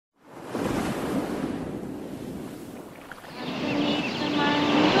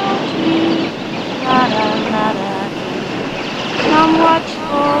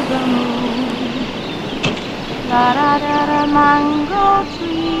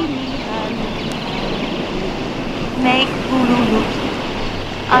make hula-hoops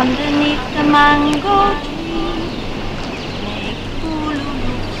underneath the mango tree. Make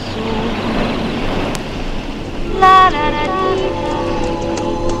hula-hoops soon. La-da-da-dee-da.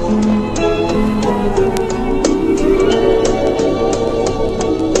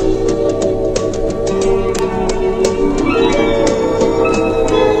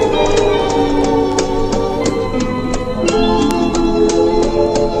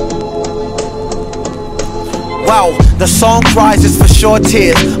 Wow, the song cries is for short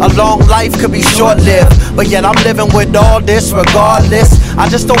tears. A long life could be short-lived, but yet I'm living with all this regardless. I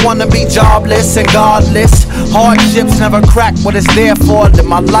just don't wanna be jobless and godless. Hardships never crack what it's there for. Live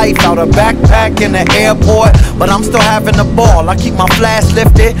my life out a backpack in the airport, but I'm still having a ball. I keep my flash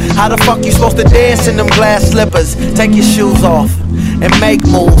lifted. How the fuck you supposed to dance in them glass slippers? Take your shoes off and make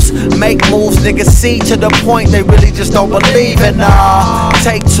moves, niggas see to the point they really just don't believe it. Nah,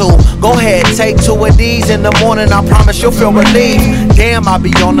 take two, go ahead, take two of these in the morning, I promise you'll feel relieved. Damn, I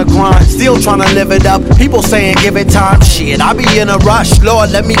be on the grind, still tryna live it up. People saying give it time, shit, I be in a rush.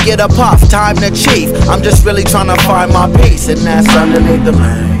 Lord, let me get a puff, time to chief. I'm just really tryna find my peace, and that's underneath the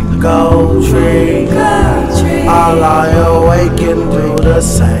mango tree. I lie awake and do the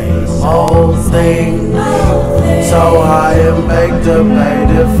same old thing. So high and baked,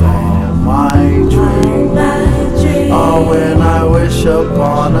 debated for my dream. Oh, when I wish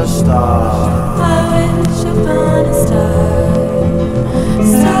upon a star.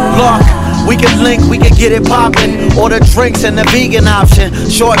 Look, we can link, we can get it poppin'. Order drinks and the vegan option.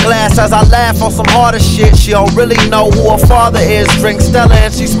 Short glass as I laugh on some harder shit. She don't really know who her father is. Drink Stella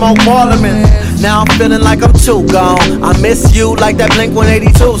and she smoke Parliament. Now I'm feeling like I'm too gone. I miss you like that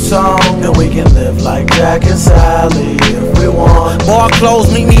Blink-182 song. And we can live like Jack and Sally if we want. Bar clothes,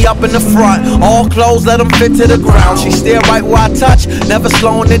 meet me up in the front. All clothes, let them fit to the ground. She stare right where I touch, never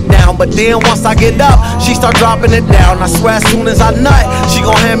slowing it down. But then once I get up, she start dropping it down. I swear as soon as I nut, she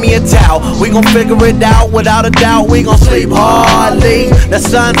gon' hand me a towel. We gon' figure it out, without a doubt. We gon' sleep hardly. The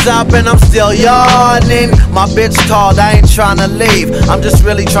sun's up and I'm still yawning. My bitch called, I ain't tryna leave. I'm just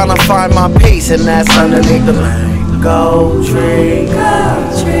really tryna find my peace, and that's underneath the mango tree.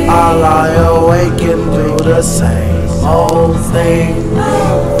 I lie awake and do the same old thing.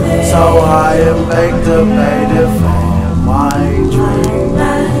 So high and baked, debated for my dream.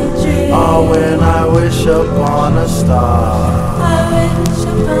 Oh, when I wish upon a star.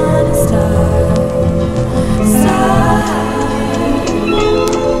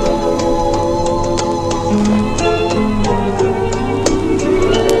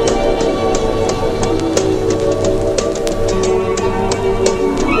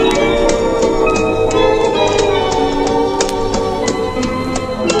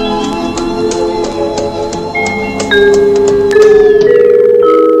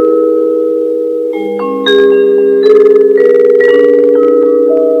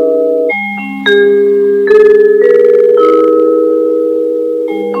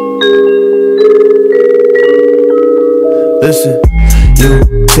 Listen, you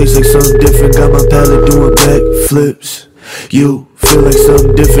taste like something different, got my palate doing backflips. You feel like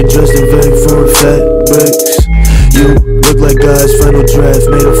something different, dressed in very foreign fabrics. You look like God's final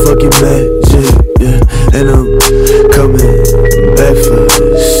draft, made of fucking magic, yeah. And I'm coming back for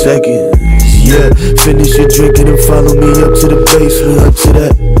seconds, yeah. Finish your drinking and follow me up to the basement, up to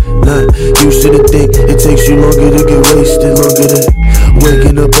that night. You shouldn't think it takes you longer to get wasted, longer than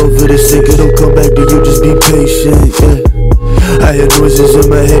waking up over the sink. It'll come back to you, just be patient, yeah. I hear noises in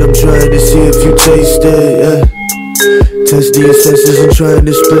my head, I'm trying to see if you taste it, yeah. Testing your senses, I'm trying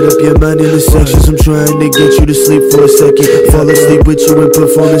to split up your mind into sections. I'm trying to get you to sleep for a second. Fall asleep with you and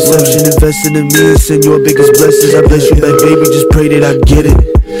perform deception. Investing in me and send your biggest blessings. I bless you back, baby, just pray that I get it.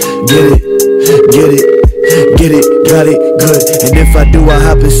 Get it, get it, get it, got it, good. And if I do, I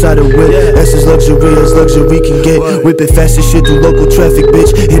hop inside a whip. That's as luxury as luxury can get. Whipping fast as shit through local traffic,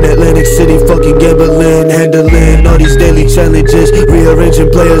 bitch. In Atlantic City, fucking gambling, handling all these daily challenges. Rearranging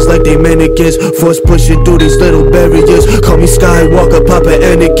players like they mannequins. Force pushing through these little barriers. Call me Skywalker, Papa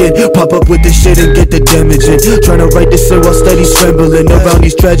Anakin. Pop up with the shit and get the damage in. Trying to write this in while steady scrambling. Around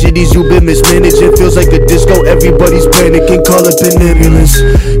these tragedies you've been mismanaging. Feels like a disco, everybody's panicking. Call up an ambulance.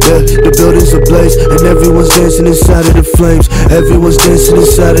 Yeah, the building's ablaze and everyone's dancing inside of the flames. Everyone's dancing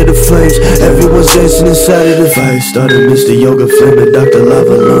inside of the flames. Everyone's dancing inside of the fire. Started Mr. Yoga flaming, Dr.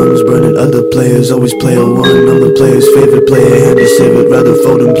 Lava lungs burning. Other players always play a one. I'm the player's favorite player, hand to save it. Rather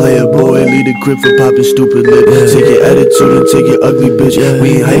fold and play a boy. Lead a grip for popping stupid lip. Take your attitude and take your ugly bitch.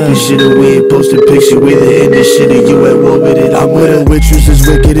 We ain't hyping shit and we ain't posting picture. We the in this shit and you at war with it. I'm with a waitress as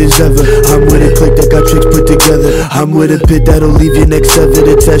wicked as ever. I'm with a clique that got tricks put together. I'm with a pit that'll leave your neck severed.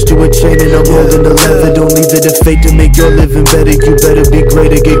 Attached to a chain and I'm holding the leather. Don't leave it to fate to make your living better. You better be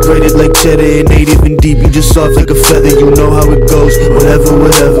greater, get graded like cheddar. It ain't even deep, you just soft like a feather. You know how it goes, whatever,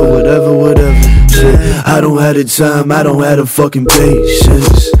 whatever, whatever, whatever. Shit, I don't have the time, I don't have the fucking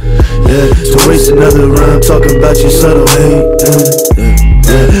patience. Yeah, to waste another rhyme talking about your subtle hate.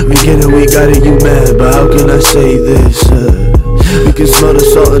 We get it, we got it, you mad, but how can I say this? We can smell the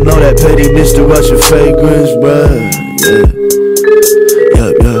salt and all that pettiness throughout your fragrance, bruh.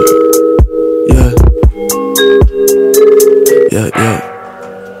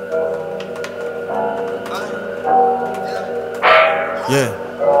 Yeah.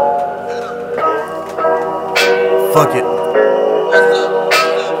 Fuck it.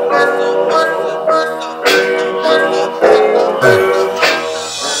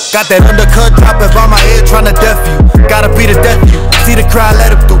 Got that undercut dropping by my head, tryna deaf you. Gotta be the death you. See the crowd,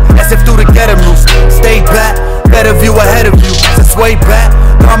 let him through. As if through to get him loose. Stay back, better view ahead of you. Since way back,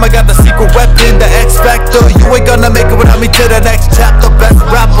 Mama got the secret weapon, the X Factor. You ain't gonna make it without me to the next chapter. Best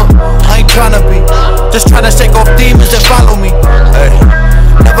rapper, I ain't tryna be. Just tryna shake off demons and follow me. Hey.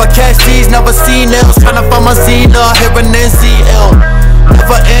 Never catch these, never seen nails. Tryna find my Zena, here an NCL.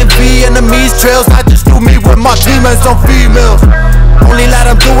 Never envy enemies' trails. I just do me with my team and some females. Only lot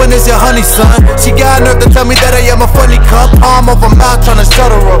I'm doing is your honey, son. She got nerve to tell me that I am a funny cunt. Palm over mouth tryna shut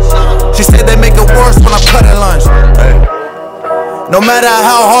her up. She said they make it worse when I'm cutting lunch. Hey. No matter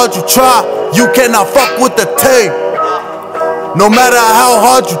how hard you try, you cannot fuck with the tape. No matter how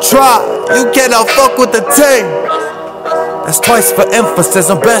hard you try, you cannot fuck with the tape. That's twice for emphasis,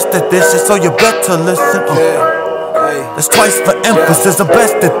 I'm best at this, so you better listen. That's twice for emphasis, I'm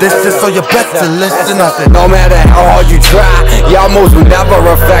best at this, so you better listen. No matter how hard you try, y'all moves will never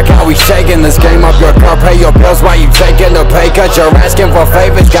affect how we shaking this game up. Your girl pay your bills while you taking the pay cut. You're asking for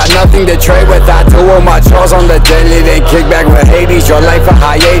favors, got nothing to trade with. I do all my chores on the daily, then kick back with Hades. Your life a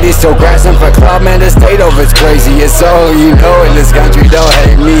hiatus, still grasping for club, man. The state of it's crazy. It's all you know in this country. Don't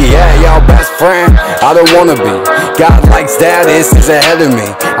hate me, yeah, y'all best friend. I don't wanna be. God likes status is ahead of me.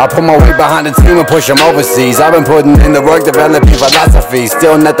 I put my weight behind the team and push them overseas. I've been putting in the work, developing philosophy.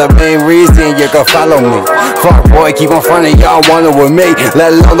 Still not the main reason you can follow me. Fuck boy, keep on front of y'all wanting with me.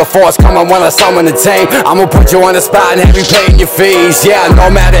 Let alone the force come on when I summon the team. I'ma put you on the spot and have you paying your fees. Yeah, no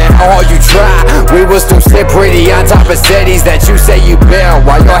matter how hard you try, we will still sit pretty on top of cities that you say you build.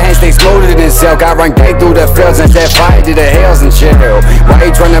 While your hands stay smoother than silk, I run gay through the fields and set fire to the hills and chill. Why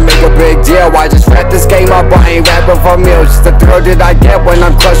you trying to make a big deal? Why just wrap this game up? I ain't rapping for meals. Just the thrill that I get when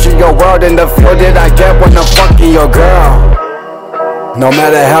I'm crushing your world, and the feel that I get when I'm fucking your girl. No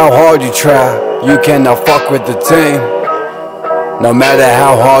matter how hard you try, you cannot fuck with the team. No matter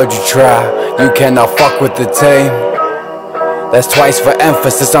how hard you try, you cannot fuck with the team. That's twice for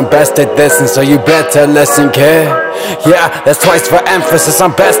emphasis, I'm best at this, and so you better listen, kid. Yeah, that's twice for emphasis,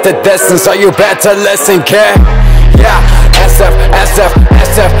 I'm best at this, and so you better listen, kid. Yeah, SF, SF,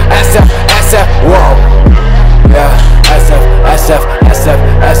 SF, SF, SF, whoa. Yeah, SF, SF, SF,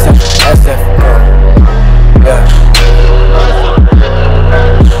 SF, SF, whoa. Yeah.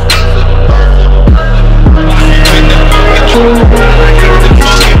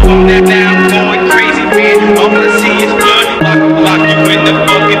 Pull that down, going crazy, man. All I see is blood. Lock you in the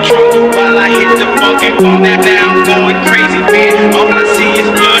fucking trunk while I hit the fucking. Pull that down, going crazy, man. All I see is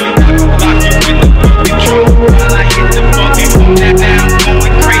blood. Lock you in the fucking trunk while I hit the fucking. Pull that down,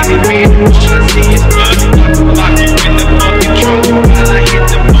 going crazy, man. All I see is blood. Lock you in the fucking trunk while I hit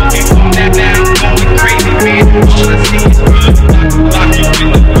the fucking. Pull that down, going crazy, man. All I see is blood. Lock you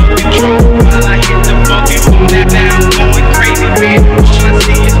in the fucking trunk while I hit the fucking. Pull that down, going crazy, man. All I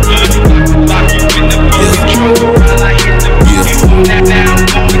see is blood. Lock you in the fucking trunk while I hit the fucking. Pull that down,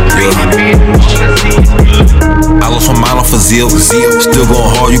 going crazy, man. All I see is blood. I lost my mind off a zeal. Still going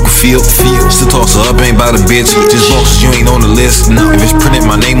hard, you can feel. Still toss her up, ain't about a bitch. Just bosses, you ain't on the list. If it's printed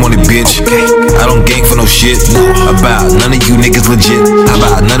my name on it, bitch. I don't gang for no shit. About none of you niggas legit.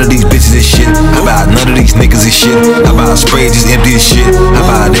 About none of these bitches is shit. About none of these niggas is shit. About spray just empty as shit.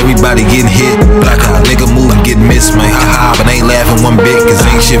 About everybody getting hit. Like how a nigga move and get missed, man. Haha, but ain't laughing one bit. Cause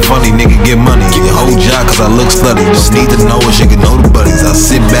ain't shit funny, nigga get money. Get a whole job cause I look slutty. Just need to know if you can know the buddies. I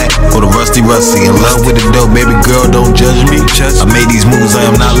sit back for the rusty. In love with the dope, baby girl, don't judge me. I made these moves, I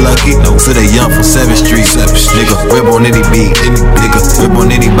am not lucky. No, so they young from 7th Street. Nigga, whip on any beat. Nigga, whip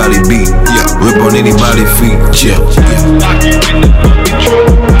on anybody beat. Yeah, whip on anybody feet. Yeah. Lock you in the fucking trunk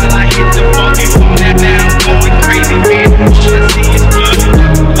while I hit the fucking. Pull that down, going crazy, man. All I see is blood.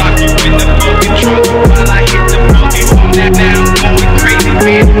 Lock you in the fucking trunk while I hit the fucking. Pull that down, going crazy,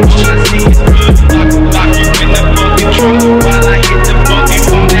 man. All I see is blood. Lock you in the fucking trunk while I hit the fucking.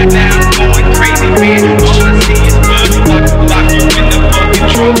 Pull that down, going crazy, man. All I see is blood. Lock you in the fucking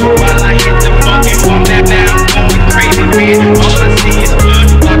trunk.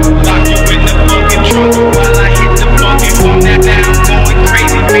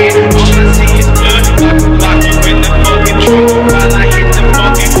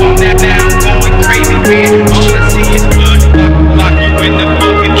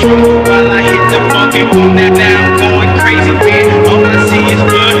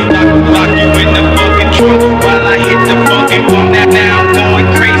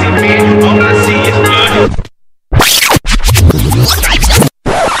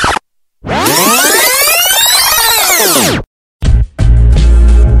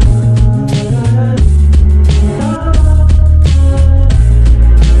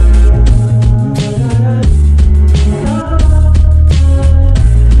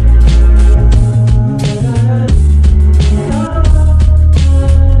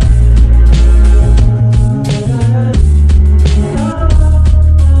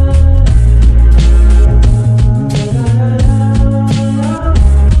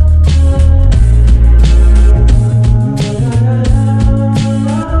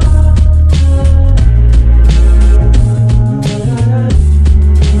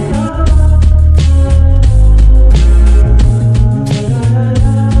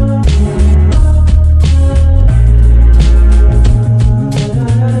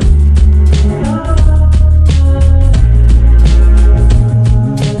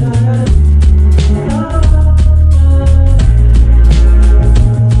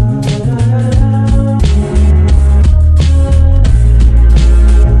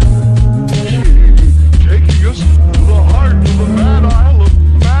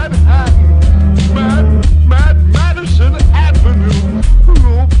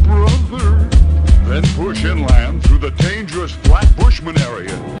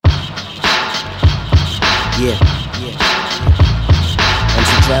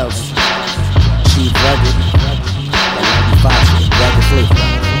 Shells, Chief Rugged, and 95 Rugged Flavor.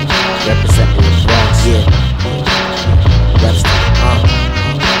 Representing the Bronx, yeah. Webster,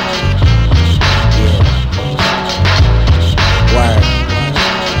 yeah. Word.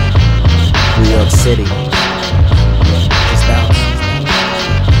 New York City. Just bounce.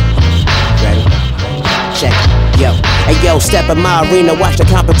 Ready? Check it. Yo, hey yo, step in my arena, watch the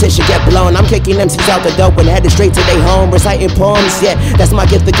competition get blown. I'm kicking MCs out the dope and headed straight to their home, reciting poems. Yeah, that's my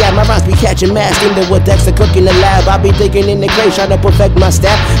gift to gab. My rhymes be catching mass, steaming with decks and cooking the lab. I be thinking in the crate, trying to perfect my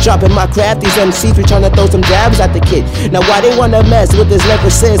staff, sharpen my craft. These MCs be trying to throw some jabs at the kid. Now why they wanna mess with this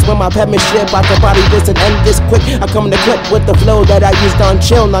lyricist when my penmanship I can body this and end this quick? I come to clip with the flow that I used on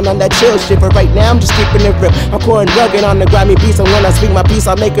chill, not on that chill shit. But right now I'm just keeping it real. I'm pouring rugged on the grimy beats, and when I speak my piece,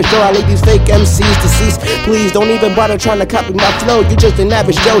 I'm making sure I leave these fake MCs deceased. Please don't even bother trying to copy my flow. You just an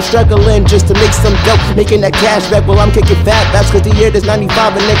average Joe struggling just to make some dope, making that cash back while I'm kicking fat raps. Cause the year there's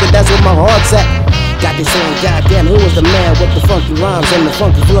 95 and nigga, that's where my heart's at. Got they saying, goddamn, who was the man with the funky rhymes and the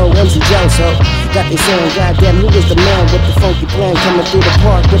funky flow? MC Joe, so got they saying, goddamn, who was the man with the funky plan coming through the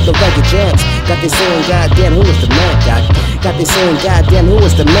park with the reggae jams? Got they saying, goddamn, who was the man? Got they saying, goddamn, who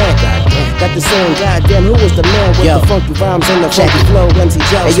was the man? Got they saying, goddamn, who was the man with the funky rhymes and the funky flow? MC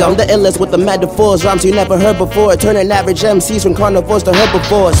Joe. Hey yo, I'm the illest with the metaphors, rhymes you never heard before, turning average MCs from carnivores to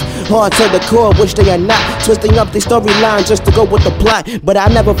herbivores. Hard to the core, which they are not, twisting up their storyline just to go with the plot. But I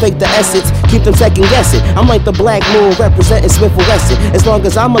never fake the essence, keep them second guessing. I'm like the Black Moon representing Smith & Wesson. As long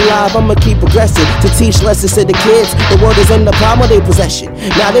as I'm alive, I'ma keep progressing to teach lessons to the kids. The world is in the palm of their possession.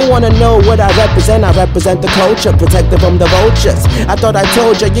 Now they wanna know what I represent. I represent the culture, protected from the vultures. I thought I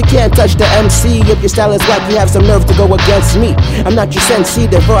told ya, you can't touch the MC. If your style is whack, you have some nerve to go against me. I'm not your sensei,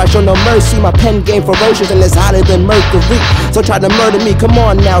 therefore I show no mercy. My pen game ferocious and it's hotter than mercury. So try to murder me, come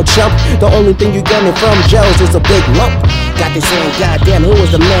on now, chump. The only thing you getting from Joe's is a big lump. Got they saying, goddamn, who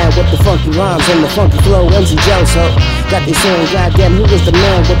was the man with the funky rhymes and the funky flow? MC Joe, so got they saying, goddamn, who was the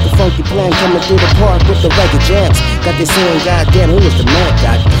man with the funky plan coming through the park with the reggae jams? Got they saying, goddamn, who was the man?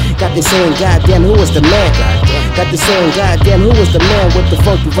 Got they saying, goddamn, who was the man? Got they saying, goddamn, who was the man with the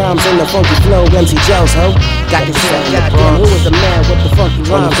funky rhymes and the funky flow? MC Joe's, ho. Got they saying, goddamn, who was the man with the funky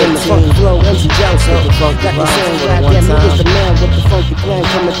rhymes and the funky flow? MC Joe's, ho. Got they saying, goddamn, who was the man with the funky plan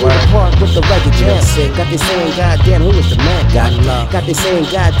coming through the park with the reggae jams? Got they saying, goddamn, who was the man? Got they saying,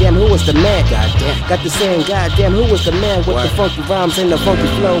 goddamn, who was the man? Got they saying, goddamn, who was the man with the funky rhymes and the funky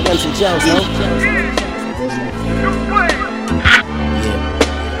flow? MC Joe's, ho.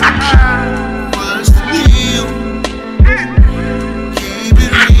 What's the deal? Keep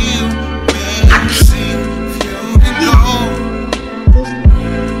it real. When you see, you can go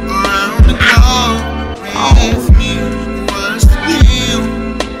around the globe with me. What's the deal?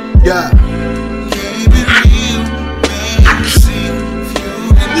 Yeah. Keep it real. When you see,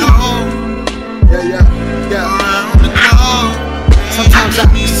 you can go around the globe. Sometimes I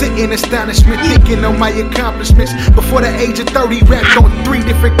sit in astonishment, thinking on my accomplishments. Before the age of 30, rapped on 3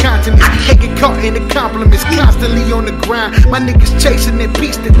 different continents. Can't get caught in the compliments, constantly on the grind. My niggas chasing that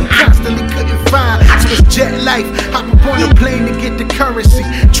peace that we constantly couldn't find. So it's jet life, hop up on a plane to get the currency.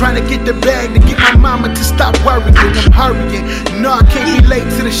 Trying to get the bag to get my mama to stop worrying. I'm hurrying, no I can't be late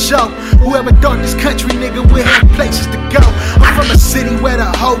to the show. Whoever thought this country nigga would have places to go. I'm from a city where the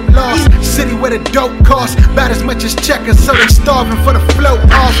hope lost, city where the dope costs about as much as checkers, so they starving for the float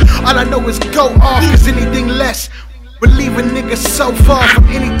off. All I know is go off, cause anything less would leave a nigga so far from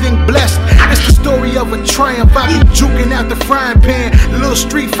anything blessed. It's the story of a triumph. I be juking out the frying pan. Little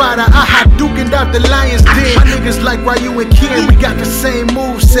street fighter, I hot duking out the lion's den. My niggas like Ryu and Ken, we got the same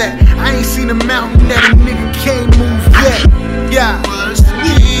moveset. I ain't seen a mountain that a nigga can't move yet. Yeah. What's the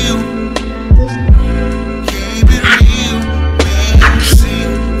deal? Keep it real. When you see,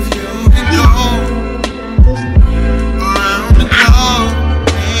 you can go around the globe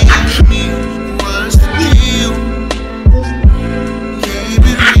with me. What's the deal? Keep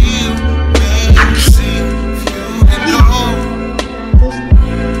it real. When you see, you can go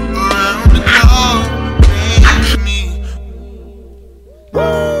around the globe with me.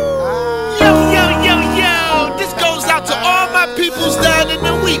 Yo, this goes out to all my peoples down in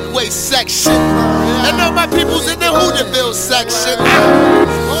the Weekway section, and all my peoples in the Hooterville section.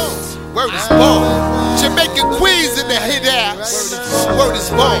 Word is born. Jamaican Queens in the hit ass. Word is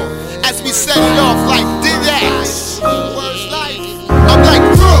born. As we set it off like did ass. I'm like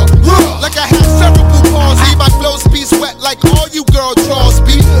like I have cerebral palsy. My flows be sweat like all you girl draws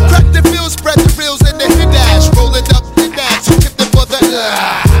be. Crack the field, spread the reels in the hit ass. Rolling up the ass, tip them for the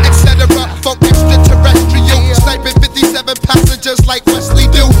etc. Funk extraterrestrial. Sniping 57 passengers like Wesley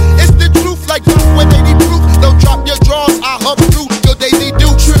do. It's the truth like proof when 80 proof. Don't drop your drawers, I hum through your daily do.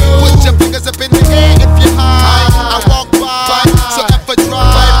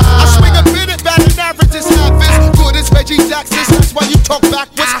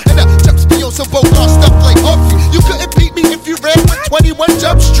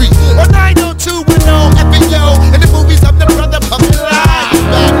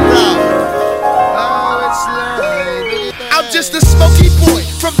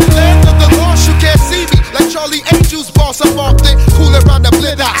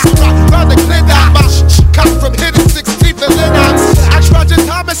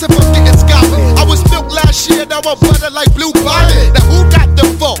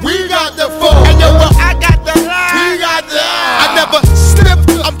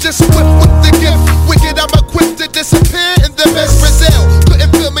 just swift with the gift. Wicked, I'm equipped to disappear in the best Brazil.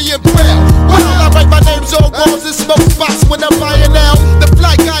 Couldn't feel me in prayer. Well, I write my names on walls and smoke spots when I'm buying out. The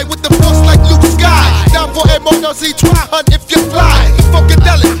fly guy with the force like Luke Sky. Down for MONC, try hunt if you fly.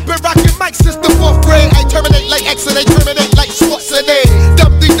 Funkadelic, been rocking mics since the 4th grade. I terminate like X and they terminate like Schwarzenegger.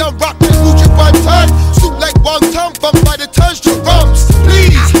 Dumpty dum rock like Gucci 5 ton. Soup like Wong Tongue, bumped by the tons, drums.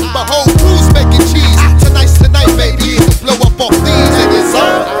 Please, my whole crew's making cheese. Tonight's tonight, baby. It'll blow up off these and it's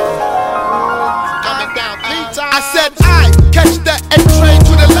on. Coming down 3 times. I said I catch the N train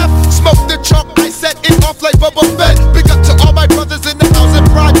to the left. Smoke the chalk, I set it off like Bubba Fett. Big up to all my brothers in the housing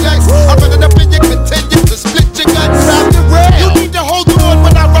projects. I'm running up in your continue to split your guts. Grab the rail. You need to hold on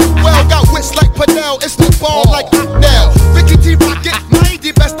when I rock well. Got wits like Padel, it's the ball like Ocknell. Vicky T Rocket,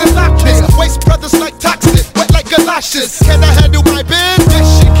 90 best in lockness. Waste brothers like Toxic, wet like galoshes. Can I handle my biz? Yes,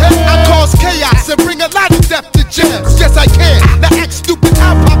 she can. I cause chaos and bring a lot of depth to gems. Yes, I can. Now act stupid,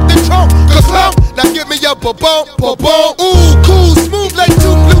 I pop the trunk. Ka-clump, now give me a ba-bump, ba-bump. Ooh, cool, smooth like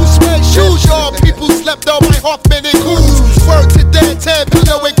 2 blue suede shoes. Y'all people slept on my Hoffman and Coos. Word to Dan Tan,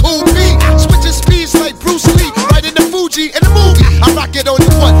 Pillow and Cool P. Switching speeds like Bruce Lee. Right in the Fuji in the movie. I rock it on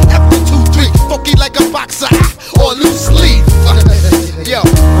the 1, after 2, 3. Funky like a boxer or loose leaf. Yo,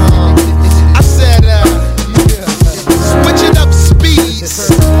 I said, switching up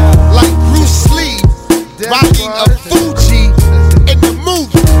speeds like Bruce Lee. Rocking a Fuji in the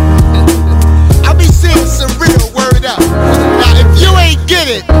movie. I be saying some real word up. Now if you ain't get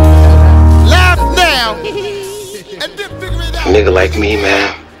it, laugh now and then figure it out. Nigga like me,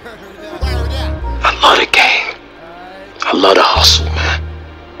 man, I love the game. I love the hustle,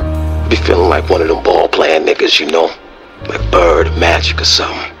 man. Be feeling like one of them ball playing niggas, you know, like Bird, Magic or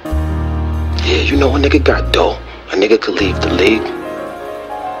something. Yeah, you know, a nigga got dough. A nigga could leave the league.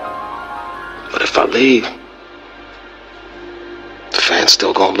 But if I leave, the fans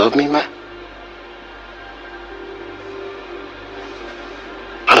still gonna love me, man.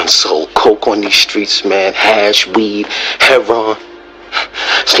 I done sold coke on these streets, man. Hash, weed, heroin.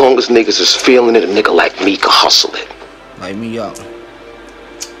 As long as niggas is feeling it, a nigga like me can hustle it. Light me up.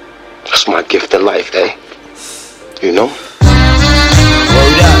 That's my gift in life, eh? You know?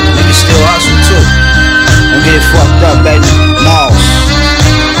 Word up, niggas still hustle too. Don't get it fucked up, baby. Malls,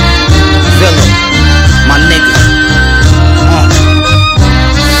 Villa, my nigga.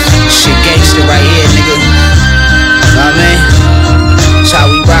 Shit gangster right here, nigga. Know what I mean? That's how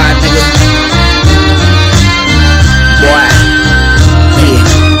we ride, nigga. Boy, yeah,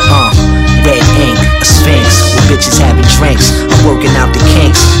 red ink, a sphinx. With bitches having drinks. I'm working out the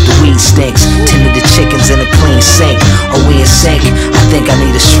kinks. The weed stinks. Tended the chickens in a clean sink. Are we in sync? I think I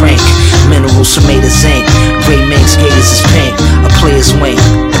need a shrink. Minerals are made of zinc. Gray minks, gators is pink. A player's wink.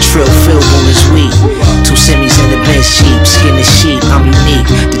 A trill filled on his weed. 2 semis in the bench cheap. Skin is sheep. I'm unique.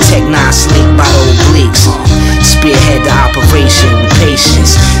 The Tech 9 sleek by the obliques. Spearhead the operation with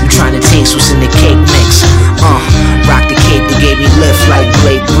patience. You trying to taste what's in the cake mix. Rock the cape that gave me lift like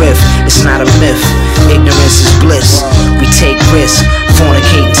Blake Griff. It's not a myth. Ignorance is bliss. We take risks.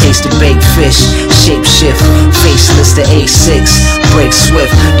 Fornicate and taste the baked fish. Shape shift. Faceless to A6. Break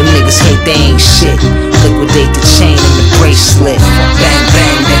swift. Them niggas hate they ain't shit. Liquidate the chain and the bracelet. Bang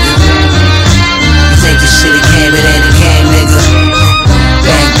bang nigga. You think this shit a game, it ain't a game nigga.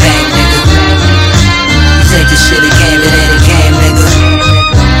 Bang bang nigga. You think this shit a game, it ain't a game nigga.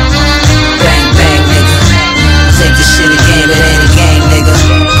 Bang bang nigga. You think this shit a game, it ain't a game nigga.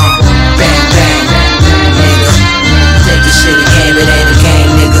 Bang bang nigga. You think this shit a game, it ain't a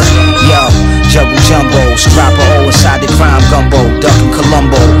game nigga. Yo, juggle jumbos, drop a hole inside the crime gumbo. Duck and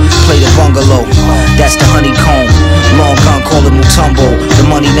Columbo, play the bungalow. That's the honeycomb. Long gun, call it Mutombo. The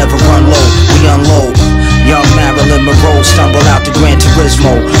money never run low, we unload. Young Marilyn Monroe stumble out the Gran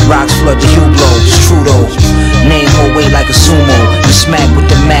Turismo. Rocks flood the Hublots, Trudeau. Name whole weight like a sumo. You smack with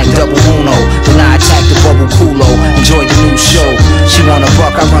the Mac double Uno. Then I attack the bubble culo. Enjoy the new show. She want a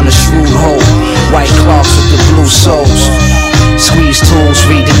buck, I run a shrewd hole. White cloths with the blue soles. Squeeze tools,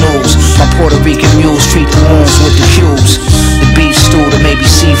 read the news. My Puerto Rican mules treat the wounds with the cubes. The beef stew, the maybe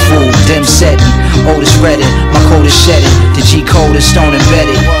seafood. Dim setting, Otis Redding. My coat is shedding. The G code is stone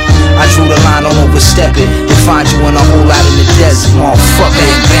embedded. I drew the line, don't overstep it. They find you in a hole out in the desert. Motherfucker,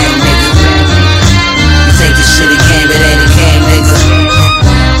 bang bang nigga. You think this shit a game, it ain't a game nigga.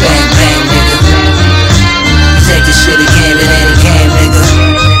 Bang bang nigga. You think this shit a game, it ain't a game nigga.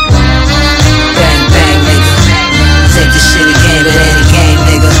 Bang bang nigga. You think this shit a game, it ain't a game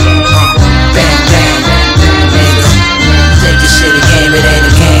nigga. Bang bang nigga. You think this shit a game, it ain't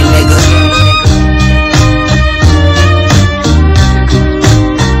a game nigga.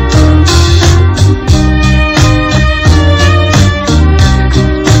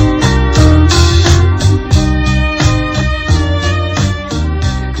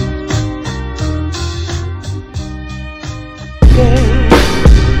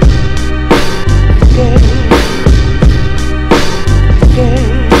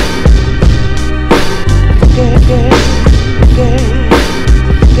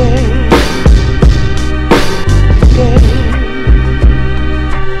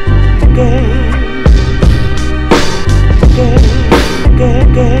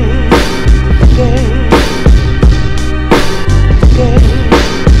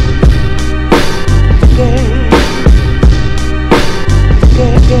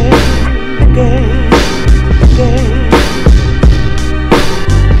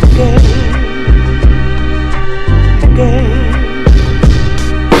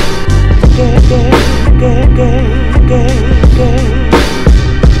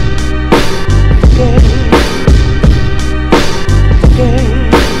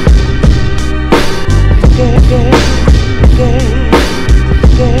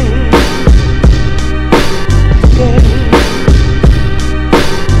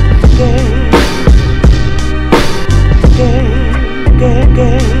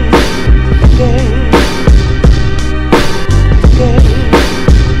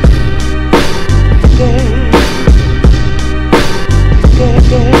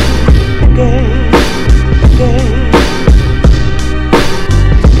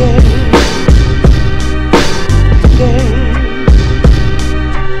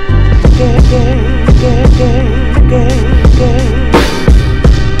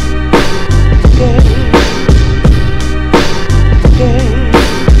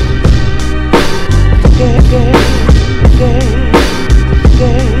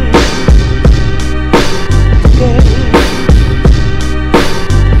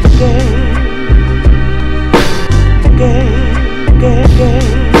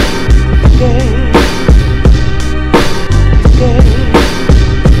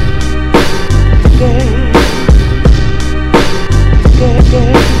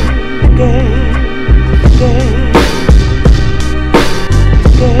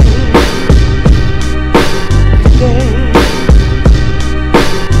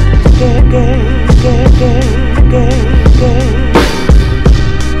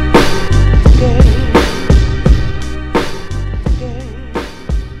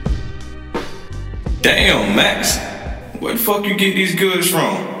 Damn, Max. Where the fuck you get these goods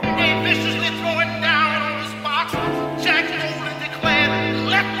from? They viciously throw it down on the spot. Jack Rowland declared,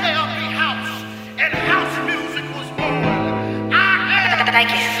 let there be house. And house music was born. I am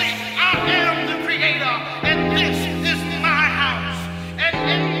the creator. And this is my house. And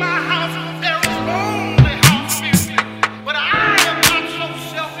in my house there is only house music. But I am not so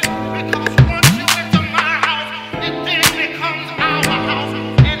selfish, because once you enter my house, it then becomes our house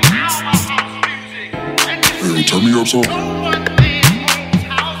and our house music. And Hey, turn me up some.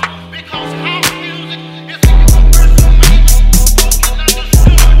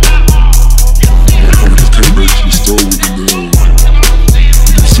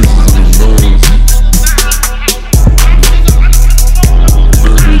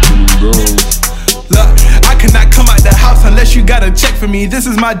 You gotta check for me, this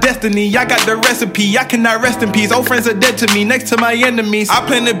is my destiny. I got the recipe, I cannot rest in peace. Old friends are dead to me, next to my enemies. I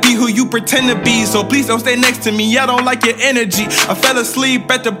plan to be who you pretend to be, so please don't stay next to me. I don't like your energy. I fell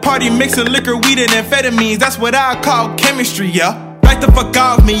asleep at the party mixing liquor, weed, and amphetamines. That's what I call chemistry, yeah. Back the fuck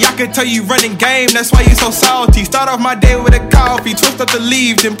off me, I can tell you running game, that's why you so salty. Start off my day with a coffee, twist up the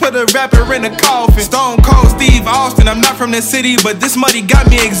leaves, then put a rapper in a coffin. Stone Cold Steve Austin, I'm not from the city, but this muddy got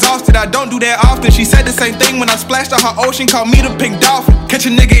me exhausted. I don't do that often. She said the same thing when I splashed on her ocean, called me the pink dolphin. Catch a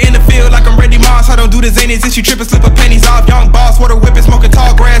nigga in the field like I'm Randy Moss. I don't do the zanies, if she trippin', slip her panties off. Young boss, water whippin', smoking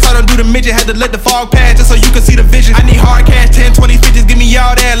tall grass. I don't do the midget, had to let the fog pass just so you can see the vision. I need hard cash, 10, 20, 50s, give me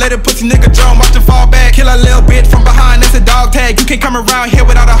all that. Let it pussy nigga drum, watch the fall back. Kill a little bitch from behind, that's a dog tag. You can't come around here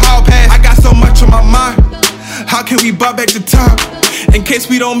without a hall pass. I got so much on my mind, how can we buy back the time? In case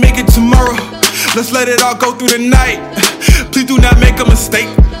we don't make it tomorrow, let's let it all go through the night. Please do not make a mistake,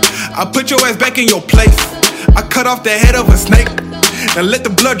 I put your ass back in your place. I cut off the head of a snake and let the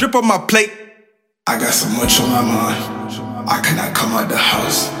blood drip on my plate. I got so much on my mind, I cannot come out the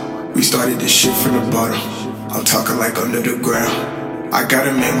house. We started this shit from the bottom, I'm talking like under the ground. I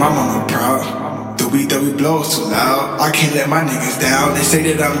gotta make my mama proud. The weed that we blow is too loud, I can't let my niggas down. They say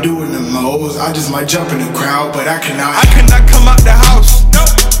that I'm doing the most, I just might jump in the crowd, but I cannot come out the house.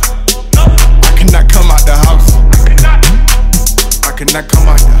 I cannot come out the house. I cannot come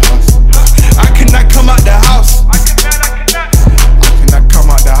out the house. I cannot come out the house. I cannot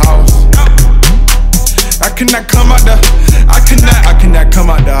come out the house. I cannot come out the. I cannot come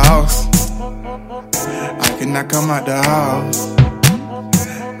out the house. I cannot come out the house.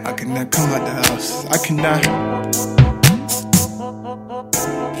 I cannot come out the house. I cannot.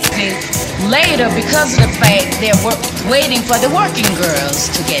 Later, because of the fact they're waiting for the working girls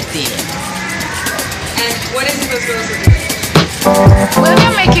to get there. And what is it those girls are doing? Well,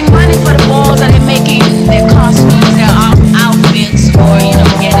 they're making money for the balls, and they're making their costumes, their outfits, or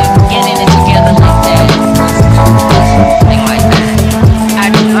getting it together like that. Something like that.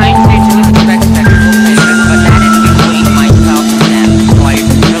 I say to respect sexual mission, but that is between myself and them, so I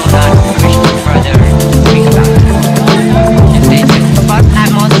will not wish to further speak about it. If they do, but at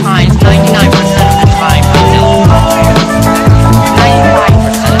most times, 99% of the time, I know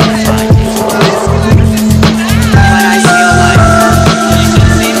 95% of the time. But I feel like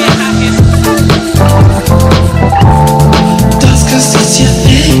that's 'cause it's your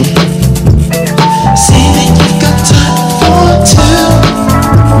thing. Say that you've got time for two.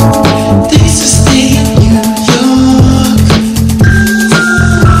 Things to stay in New York.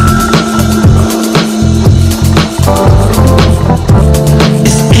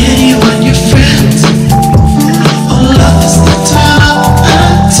 Is anyone your friend? Or love is the top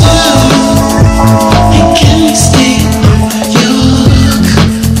until? And can we stay in New York?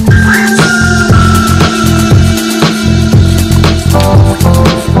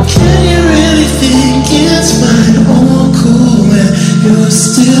 Can you really think it's fine or cool when you're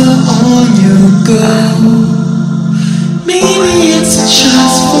still on your go? Maybe it's a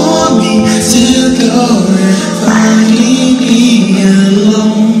chance for me to go and finally be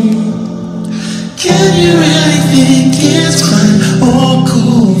alone. Can you really think it's fine or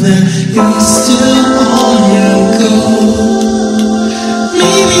cool when you're still on your go?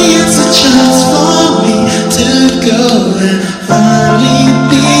 Maybe it's a chance for me to go and finally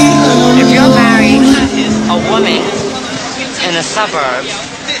be alone. if you're married to a woman in the suburbs,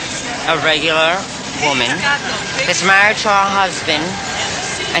 a regular woman is married to her husband,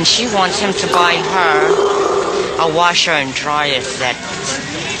 and she wants him to buy her a washer and dryer set.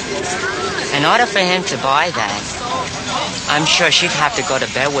 In order for him to buy that, I'm sure she'd have to go to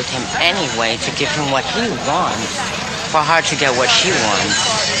bed with him anyway to give him what he wants, for her to get what she wants.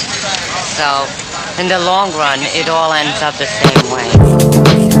 So, in the long run, it all ends up the same way.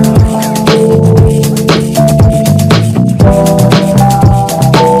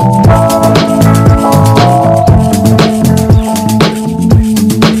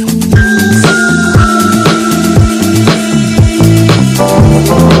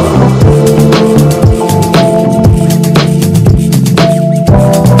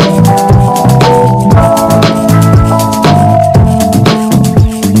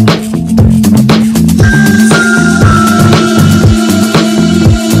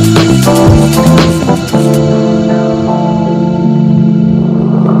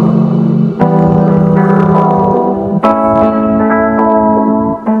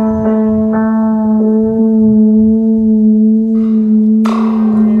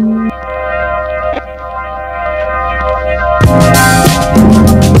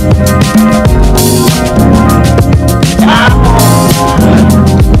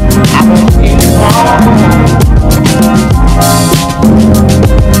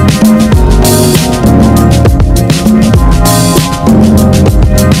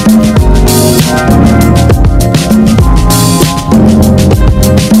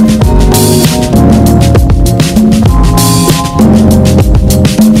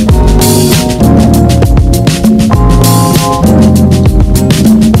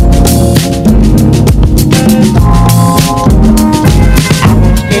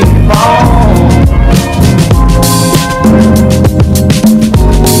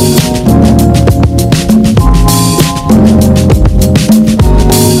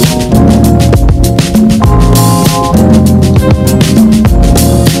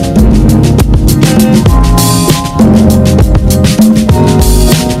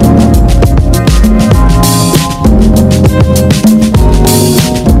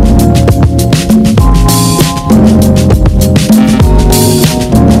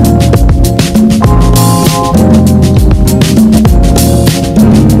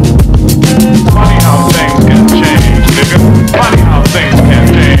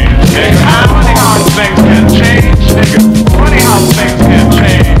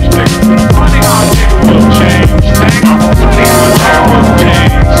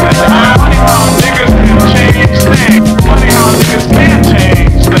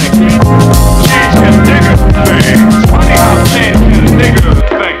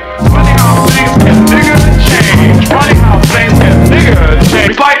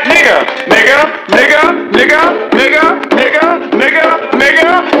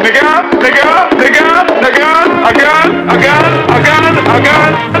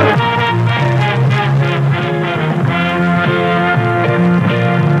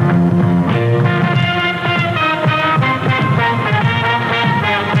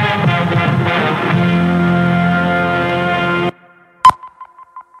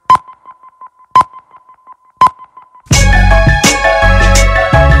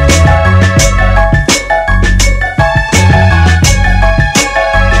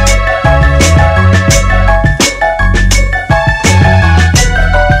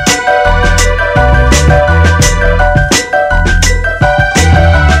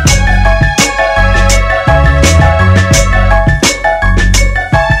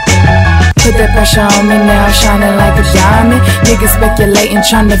 Pressure on me now, shining like a diamond. Niggas speculating,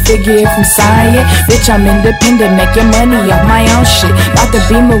 trying to figure if I'm sighing. Bitch, I'm independent, making money off my own shit. Bought the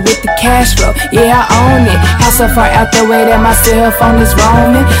Beamer with the cash flow, yeah, I own it. House so far out the way that my cell phone is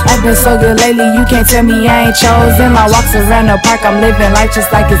roaming. I've been so good lately, you can't tell me I ain't chosen. My walks around the park, I'm living life just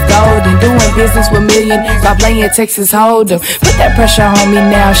like it's golden. Doing business with millionaires, by playing Texas Hold'em. Put that pressure on me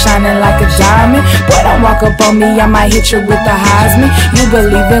now, shining like a diamond. Boy, don't walk up on me, I might hit you with the Heisman. You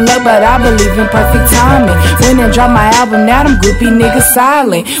believe in love, but I believe in perfect timing. When I drop my album, now them groupie niggas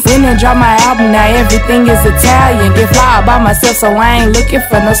silent. When I drop my album, now everything is Italian. Get fly by myself, so I ain't looking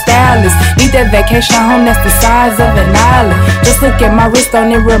for no stylist. Need that vacation home that's the size of an island. Just look at my wrist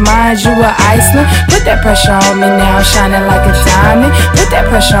on it, reminds you of Iceland. Put that pressure on me now, I'm shining like a diamond. Put that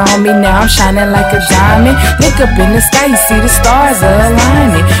pressure on me now, I'm shining like a diamond. Look up in the sky, you see the stars are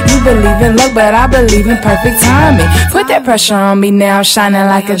aligning. You believe in luck, but I believe in perfect timing. Put that pressure on me now, I'm shining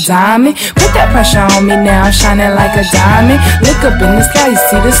like a diamond. Put that pressure on me now, I'm shining like a diamond. Look up in the sky, you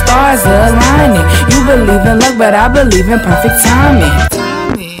see the stars are aligning. You believe in luck, but I believe in perfect timing.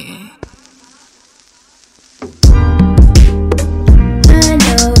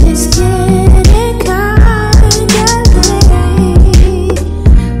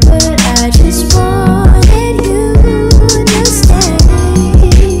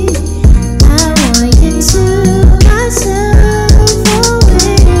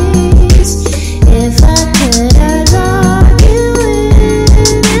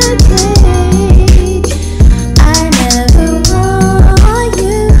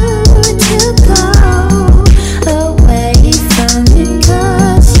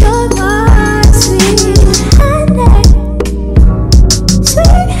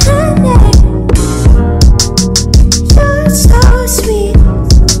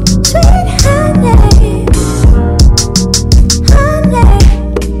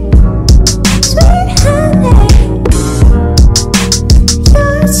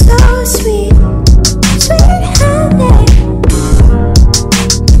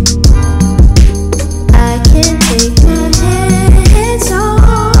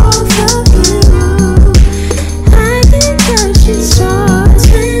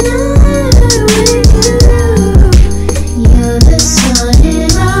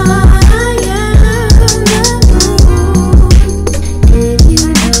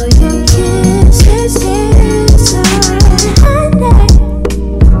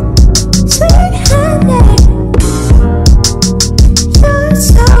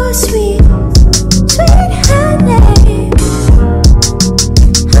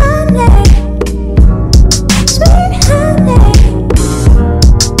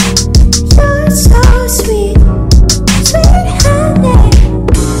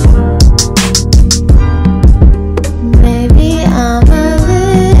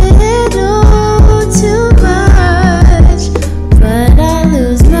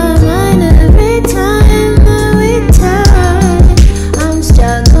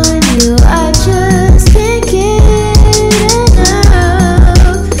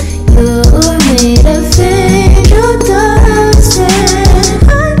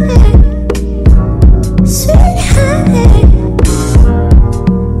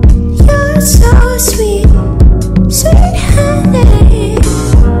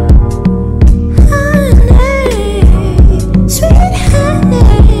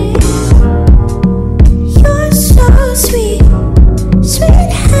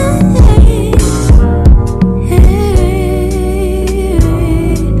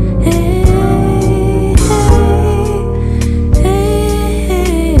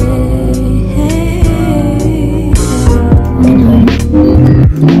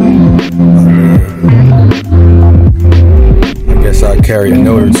 Carry a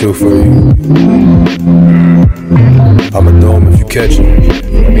note or two for you. I'ma do 'em if you catch 'em.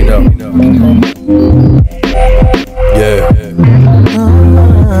 Let me know. Yeah.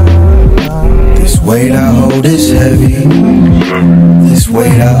 This weight I hold is heavy. This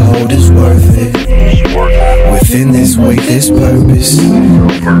weight I hold is worth it. Within this weight there's purpose,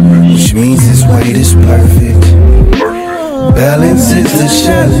 which means this weight is perfect. Balance is the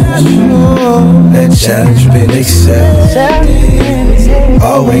challenge, that challenge been accepted.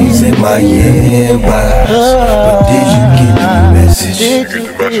 Always in my inbox, but did you get the message?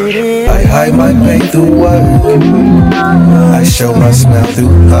 I hide my pain through work, I show my smile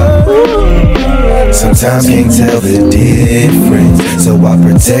through heart. Sometimes can't tell the difference, so I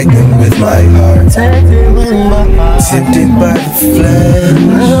protect them with my heart. Tempted by the flesh,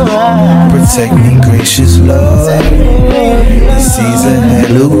 protect me, gracious Lord. The seas are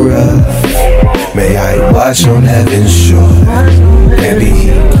hella rough, may I watch on heaven's shore and be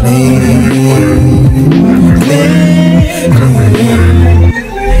clean.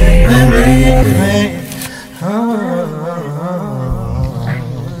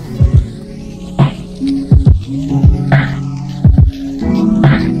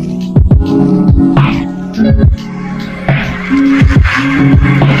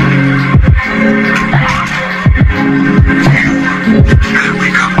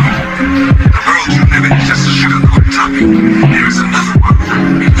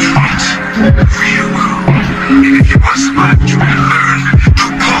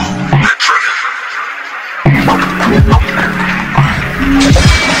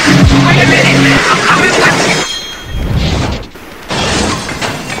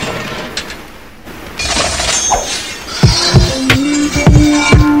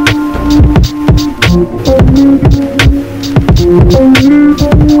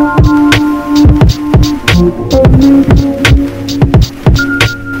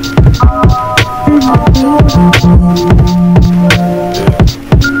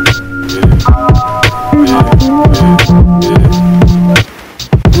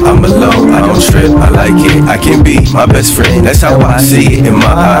 My best friend, that's how I see it in my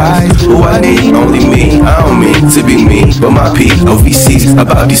eyes. Who I need, only me. I don't mean to be me, but my POVC's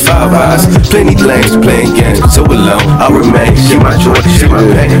about these 5 eyes. Plenty lanes playing games, so alone I remain. Share my joy, share my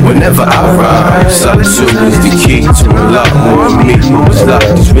pain whenever I rhyme. Solitude is the key to a lot more of me. What was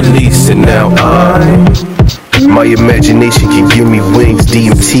locked is released, and now my imagination can give me wings,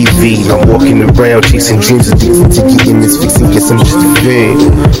 DMTV. I'm walking around chasing dreams, addicted to getting this fix and guess I'm just a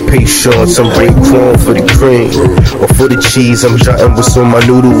fiend. Pay shots, I'm bring corn for the cream, or for the cheese. I'm jotting what's on my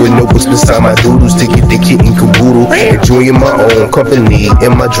noodle with notebooks beside my doodles to get the kitten caboodle. Enjoying my own company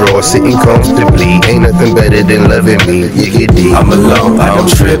in my drawer, sitting comfortably. Ain't nothing better than loving me. You get deep. I'm alone, I don't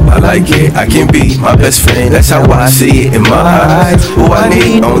trip, I like it. I can be my best friend, that's how I see it in my eyes. Who I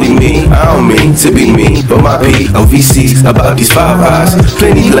need, only me. I don't mean to be me, but my POVC's about these 5 eyes.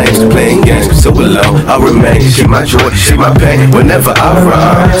 Plenty lanes playing games, so alone I remain. Share my joy, share my pain whenever I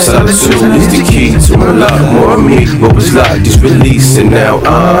rhyme. Solitude is the key to a lot more of me. What was locked is released, and now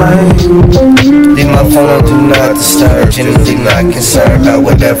leave my phone, do not disturb. Generally not concerned about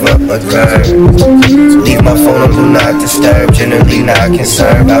whatever occurred. Leave my phone, do not disturb. Generally not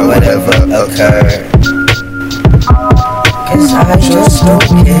concerned about whatever occurred. Cause I just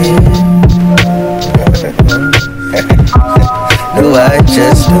don't care. No, I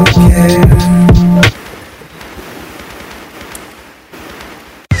just don't care.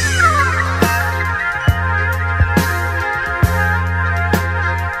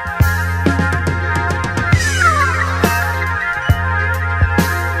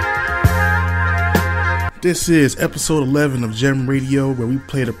 This is episode 11 of Gem Radio, where we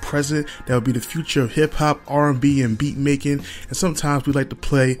play the present that will be the future of hip-hop, R&B, and beat making, and sometimes we like to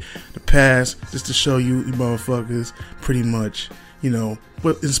play the past just to show you motherfuckers pretty much,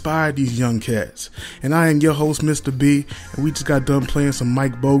 what inspired these young cats. And I am your host, Mr. B, and we just got done playing some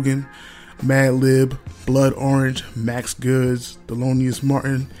Mike Bogan, Madlib, Blood Orange, Max Goods, Thelonious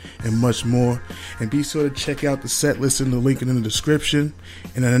Martin, and much more. And be sure to check out the set list in the link in the description.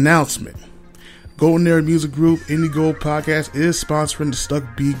 And an announcement. Golden Era Music Group Indie Gold Podcast is sponsoring the Stuck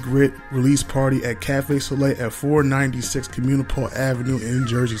B Grit release party at Cafe Soleil at 496 Communipal Avenue in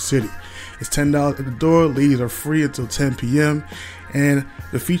Jersey City. It's $10 at the door. Ladies are free until 10 p.m. And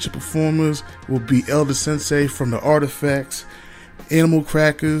the featured performers will be Elder Sensei from The Artifacts, Animal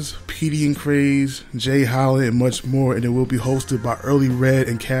Crackers, PD and Craze, Jay Holland, and much more. And it will be hosted by Early Red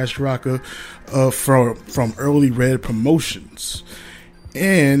and Cash Rocker from Early Red Promotions.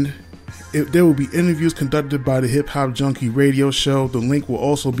 And there will be interviews conducted by the Hip Hop Junkie radio show. The link will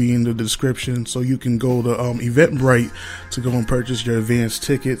also be in the description, so you can go to Eventbrite to go and purchase your advance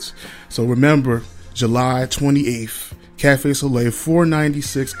tickets. So remember, July 28th, Cafe Soleil,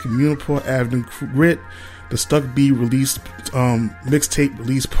 496 Communipal Avenue, Grit, the Stuck B release mixtape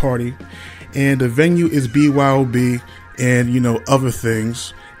release party. And the venue is BYOB. and other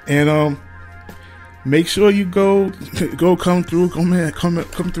things. And make sure you come through, come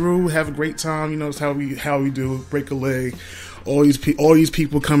through, have a great time. It's how we do, break a leg. All these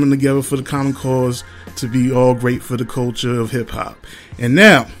people coming together for the common cause to be all great for the culture of hip hop. And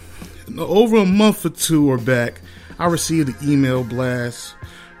now, over a month or two or back, I received an email blast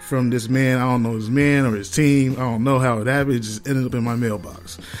from this man. I don't know his man or his team. I don't know how it happened. It just ended up in my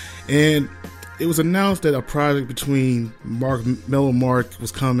mailbox. And it was announced that a project between Mellow Mark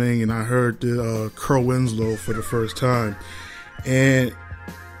was coming, and I heard the Curl Winslow for the first time. And,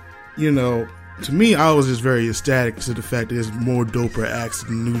 to me, I was just very ecstatic to the fact that there's more doper acts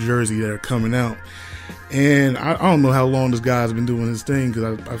in New Jersey that are coming out. And I don't know how long this guy's been doing his thing,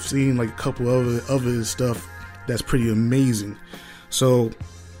 because I've seen like a couple of his stuff that's pretty amazing. So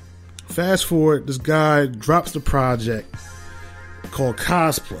fast forward, this guy drops the project called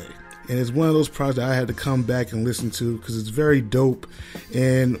Cosplay, and it's one of those projects I had to come back and listen to because it's very dope.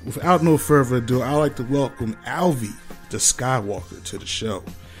 And without no further ado, I'd like to welcome Alvy the Skywalker to the show.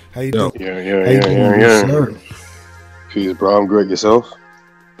 How you doing? Yeah. Peace, bro. I'm great. Yourself?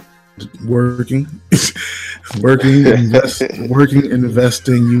 Working, investing.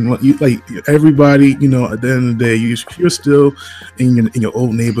 You like everybody. At the end of the day, you're still in your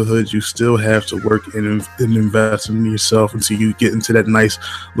old neighborhood. You still have to work and invest in yourself until you get into that nice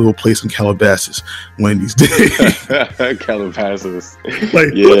little place in Calabasas one of these days. Calabasas.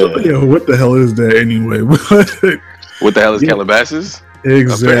 What the hell is that anyway? What the hell is Calabasas?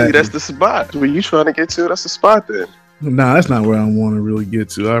 Exactly. Apparently that's the spot. Where you trying to get to? That's the spot then. Nah, that's not where I want to really get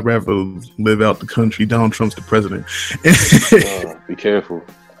to. I'd rather live out the country. Donald Trump's the president. Be careful.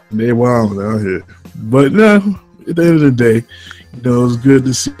 They're wild out here. But no, at the end of the day, it's good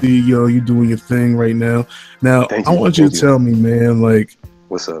to see you doing your thing right now. Now, I want you to tell me, man, like,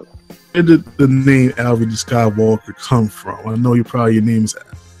 what's up? Where did the name Alvy the Skywalker come from? I know your name is,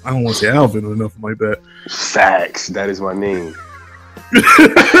 I don't want to say Alvin or nothing like that. Facts. That is my name.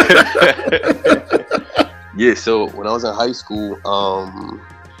 Yeah, so when I was in high school,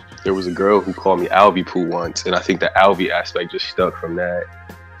 there was a girl who called me Alvy Poo once, and I think the Alvy aspect just stuck from that.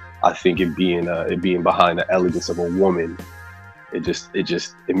 I think it being behind the elegance of a woman, it just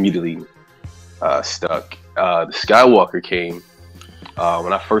immediately stuck. The Skywalker came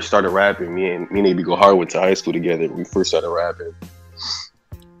when I first started rapping. Me and A.B. Go Hard went to high school together. When we first started rapping.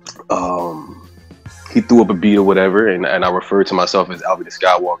 He threw up a beat or whatever, and I referred to myself as Alvy the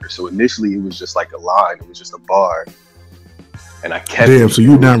Skywalker. So initially, it was just like a line. It was just a bar. And I kept Damn, so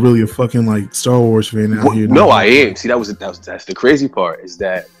you're not really a fucking like Star Wars fan out here. No, I am. See, that's the crazy part, is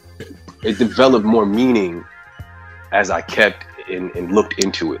that it developed more meaning as I kept and looked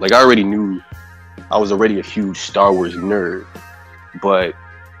into it. Like, I already knew I was already a huge Star Wars nerd, but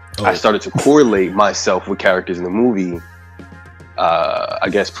I started to correlate myself with characters in the movie. I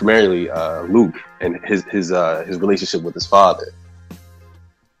guess primarily Luke and his relationship with his father.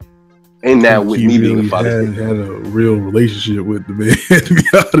 And now with me being a father, had a real relationship with the man. To be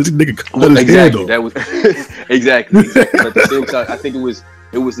honest, nigga, exactly. That was exactly. But at the same time, I think it was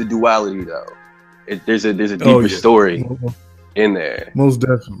the duality though. There's a deeper story in there. Most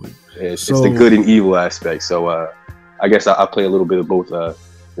definitely. It's the good and evil aspect. So I guess I play a little bit of both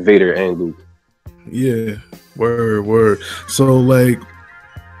Vader and Luke. Yeah, word. So like,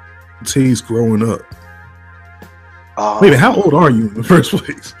 T's growing up. Wait, how old are you in the first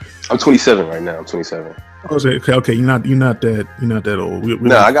place? I'm 27 right now. I'm 27. Okay. You're not that old.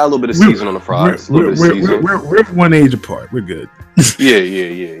 I got a little bit of season on the fries. We're one age apart. We're good.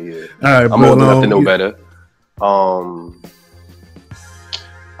 Yeah. All right, I'm old enough to know better.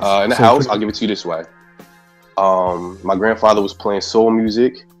 In the house, I'll give it to you this way. My grandfather was playing soul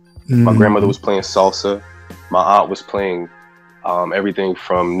music. My grandmother was playing salsa. My aunt was playing everything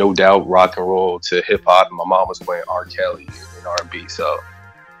from No Doubt, rock and roll to hip hop. My mom was playing R. Kelly and R&B. So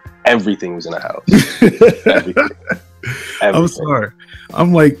everything was in the house. Everything. I'm sorry.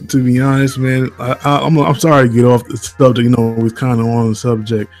 I'm like, to be honest, man. I'm sorry to get off the subject. We're kind of on the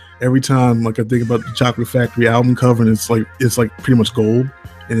subject. Every time, like, I think about the Chocolate Factory album cover, and it's like pretty much gold,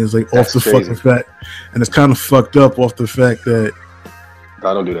 and it's like off the fucking fact, and it's kind of fucked up off the fact that.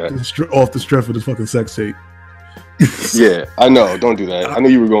 I don't do that. Off the strength of the fucking sex tape. Yeah, I know. Don't do that. I knew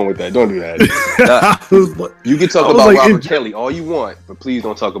you were going with that. Don't do that. You can talk about Robert Kelly all you want, but please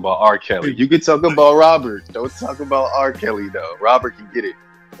don't talk about R. Kelly. You can talk about Robert. Don't talk about R. Kelly, though. Robert can get it.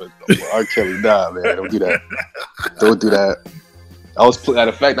 But R. Kelly, nah, man. Don't do that. Don't do that. I was playing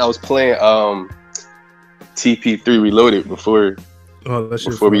TP3 Reloaded before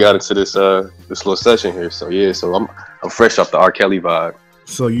we got into this little session here. So yeah, so I'm fresh off the R. Kelly vibe.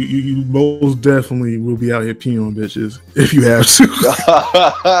 So you most definitely will be out here peeing on bitches if you have to.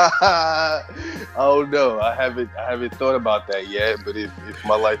 Oh no, I haven't thought about that yet. But if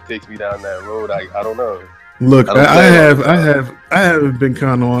my life takes me down that road, I don't know. Look, I haven't been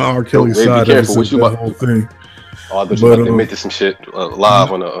kind of on R. Kelly's side ever since that whole thing. Oh, I thought you might admit to some shit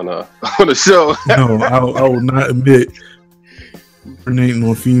live on a show. No, I will not admit urinating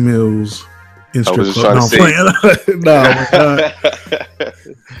on females in strip clubs.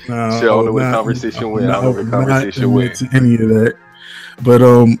 No, I don't know where conversation went. I don't know where conversation went. To any of that. But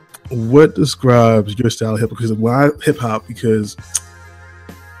what describes your style of hip hop? Because hip hop, because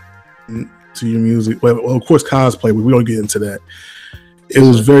to your music, well, of course, cosplay. We don't get into that. It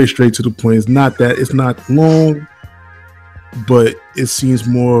was very straight to the point. It's not long, but it seems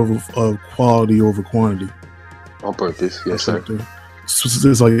more of quality over quantity. On purpose, yes, sir.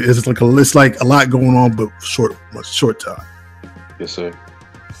 It's like a lot going on, but short time. Yes, sir.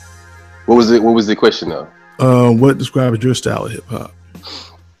 What was the question though? What describes your style of hip hop?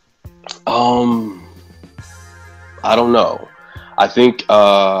 I don't know. I think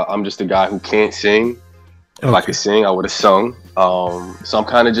I'm just a guy who can't sing. If I could sing, I would have sung. So I'm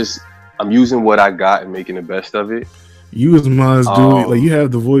kind of I'm using what I got and making the best of it. You as mine do it. Like, you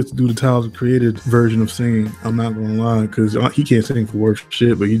have the voice to do the Tyler Creator version of singing. I'm not gonna lie, because he can't sing for worth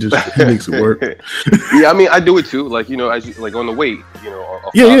shit, but he makes it work. Yeah, I mean, I do it too. Like, as you, like on the weight,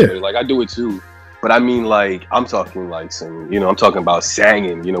 yeah. Like I do it too. But I mean, like, I'm talking like some, I'm talking about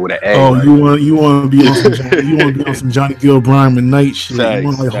singing, with an A. Oh, like, you want to be on some Johnny Gill, Brian McKnight shit. You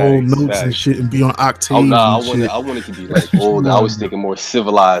want to hold notes and shit and be on octave. Oh no, I want it to be like old. I was thinking more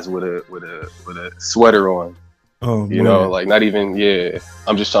civilized with a sweater on. Oh, like not even. Yeah,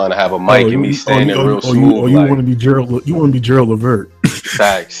 I'm just trying to have a mic and me standing real smooth. You want to be Gerald? You want to be Gerald Levert?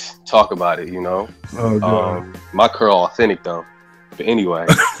 Facts. Talk about it. Oh, God. My curl authentic though. But anyway.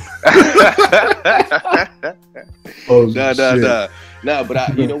 Nah,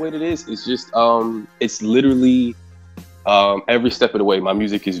 but you know what it is? It's just it's literally every step of the way. My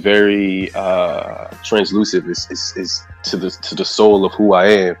music is very translucent. It's to the soul of who I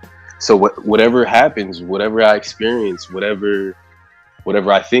am. So whatever happens, whatever I experience, whatever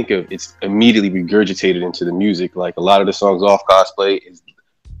I think of, it's immediately regurgitated into the music. Like a lot of the songs off Cosplay,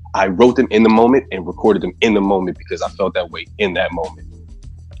 I wrote them in the moment and recorded them in the moment because I felt that way in that moment.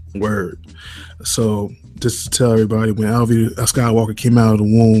 Word. So just to tell everybody, when Alvy Skywalker came out of the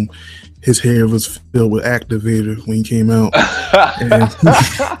womb, his hair was filled with activator when he came out.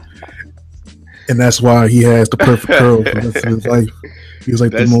 And that's why he has the perfect curl for the rest of his life. He was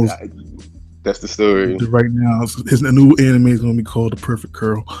like the most. That's the story. Right now, his new anime is going to be called The Perfect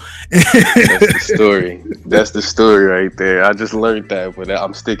Curl. That's the story. That's the story right there. I just learned that, but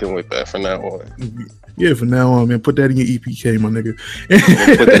I'm sticking with that from now on. Yeah, from now on, man. Put that in your EPK, my nigga.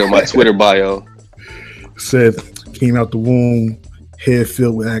 Put that in my Twitter bio. Said, came out the womb, hair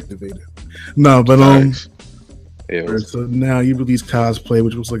filled with activator. No, but so now you released Cosplay,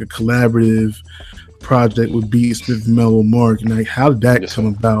 which was like a collaborative project with Beats, Smith, Mellow, Mark. And like, how did that come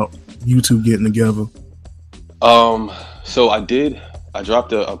about? You two getting together? So I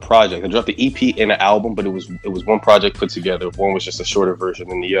dropped a project. I dropped the EP and an album, but it was one project put together. One was just a shorter version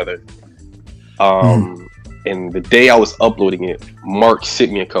than the other. And the day I was uploading it, Mark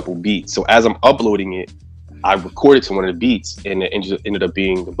sent me a couple beats. So as I'm uploading it, I recorded to one of the beats, and it ended up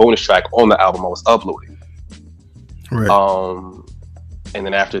being the bonus track on the album I was uploading. Right. And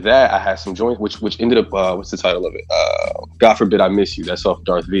then after that, I had some joints, which ended up, what's the title of it? God Forbid I Miss You. That's off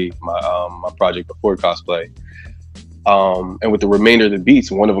Darth V, my project before Cosplay. And with the remainder of the beats,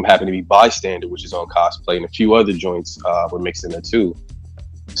 one of them happened to be Bystander, which is on Cosplay, and a few other joints were mixed in there too.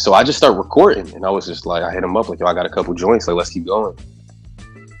 So I just started recording, and I was just like, I hit him up like, yo, I got a couple joints, like, let's keep going.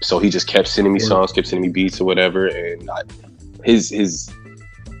 So he just kept sending me songs, kept sending me beats or whatever, and his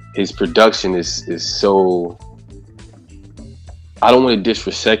production is so. I don't want to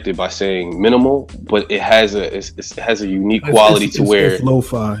disrespect it by saying minimal, but it has a unique quality to where it's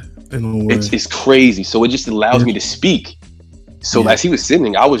lo-fi in a way. It's crazy. So it just allows me to speak. So as he was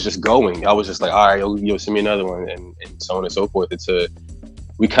sending, I was just going. I was just like, all right, yo, send me another one, and so on and so forth.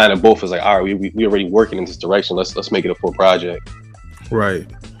 We kind of both was like, all right, we already working in this direction. Let's make it a full project. Right.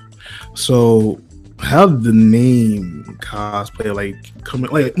 So how did the name Cosplay come in?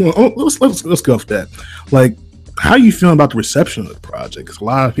 Let's go off that. Like, how are you feeling about the reception of the project? Because a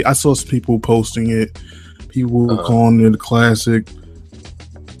lot of people, I saw some people posting it, people calling it a classic.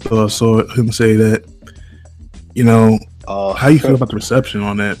 I saw him say that. How you feel about the reception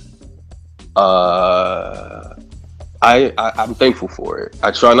on that? I'm thankful for it.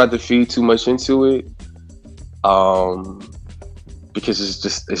 I try not to feed too much into it. because it's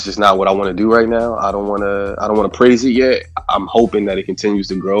just not what I want to do right now. I don't want to praise it yet. I'm hoping that it continues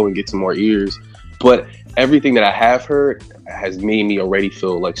to grow and get some more ears. But everything that I have heard has made me already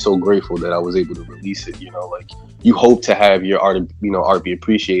feel like so grateful that I was able to release it. You know, like you hope to have your art be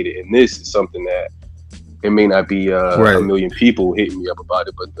appreciated, and this is something that it may not be a million people hitting me up about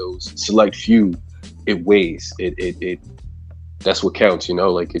it, but those select few, it weighs. It that's what counts. You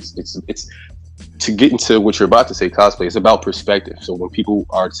know, like it's to get into what you're about to say, cosplay. It's about perspective. So when people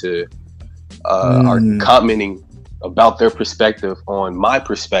are are commenting about their perspective on my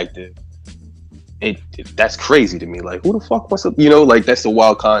perspective, that's crazy to me. Like, who the fuck wants to, like, that's a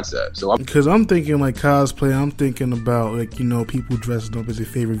wild concept. So because I'm thinking like cosplay, I'm thinking about like, people dressing up as their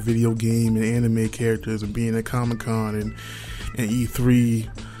favorite video game and anime characters and being at Comic-Con and E3,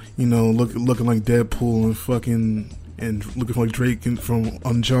 looking like Deadpool and fucking and looking like Drake from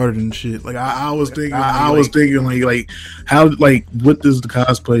Uncharted and shit. Like I was thinking, like how, like, what does the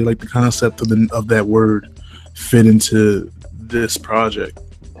cosplay, like the concept of that word fit into this project?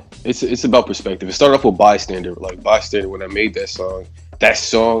 It's about perspective. It started off with Bystander. Like Bystander, when I made that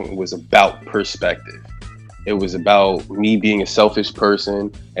song was about perspective. It was about me being a selfish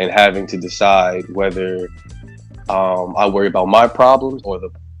person and having to decide whether I worry about my problems or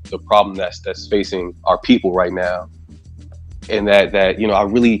the problem that's facing our people right now. And that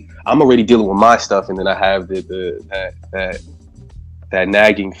I'm already dealing with my stuff, and then I have that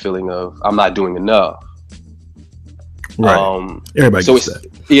nagging feeling of I'm not doing enough. Right. Everybody gets that.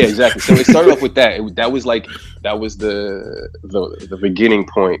 Yeah, exactly. So it started off with that. That was the beginning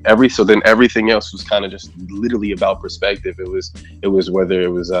point. So then everything else was kind of just literally about perspective. It was whether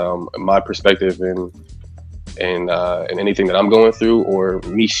it was my perspective and anything that I'm going through, or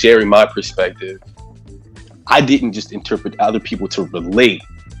me sharing my perspective. I didn't just interpret other people to relate,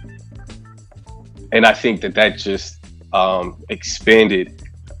 and I think that just expanded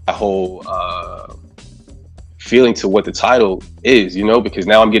a whole feeling to what the title is, because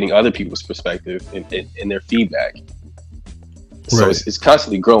now I'm getting other people's perspective and their feedback. So it's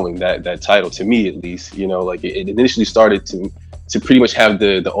constantly growing, that title, to me at least. Like it initially started to pretty much have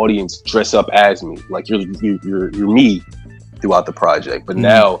the audience dress up as me, like you're me throughout the project. But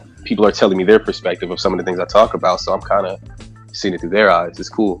now people are telling me their perspective of some of the things I talk about, so I'm kind of seeing it through their eyes. It's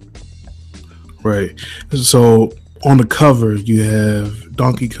cool. Right. So on the cover, you have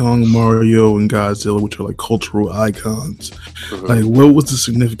Donkey Kong, Mario, and Godzilla, which are like cultural icons. Mm-hmm. Like, what was the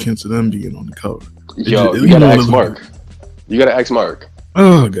significance of them being on the cover? You gotta ask Mark. You gotta ask Mark.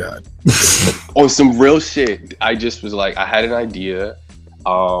 Oh God. On some real shit, I just was like, I had an idea,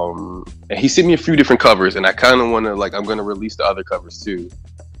 and he sent me a few different covers, and I kind of want to, like, I'm gonna release the other covers too.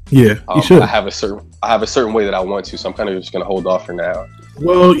 Yeah, you should. I have a certain way that I want to, so I'm kind of just gonna hold off for now.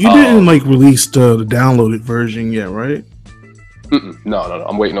 Well, you didn't like release the downloaded version yet, right? No.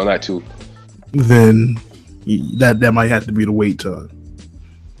 I'm waiting on that too. Then that might have to be the wait time.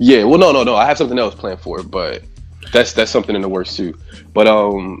 Yeah. Well, no. I have something else planned for it, but that's something in the works too. But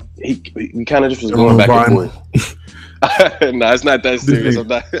he kind of just was going back and forth. No, it's not that serious. I'm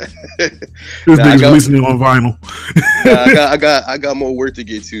not. This nigga's releasing it on vinyl. I got more work to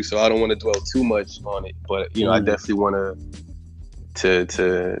get to, so I don't want to dwell too much on it. But I definitely want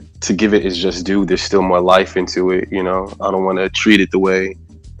to give it its just due. There's still more life into it. I don't want to treat it the way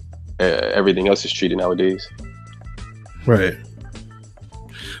everything else is treated nowadays. Right.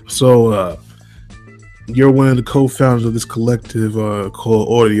 So you're one of the co-founders of this collective called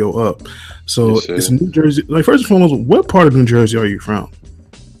Audio Up. So yes, it's New Jersey. Like, first and foremost, what part of New Jersey are you from?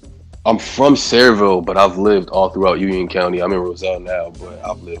 I'm from Sayreville, but I've lived all throughout Union County. I'm in Roselle now, but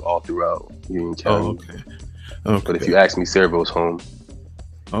I've lived all throughout Union County. Oh, okay. But if you ask me, Sayreville's home.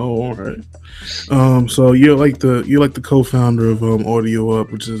 Oh, all right. So you're like the co-founder of Audio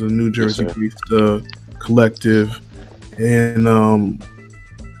Up, which is a New Jersey-based collective. And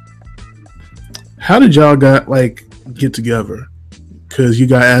how did y'all get together? Because you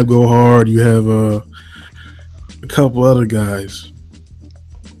got Ab Go Hard, you have a couple other guys.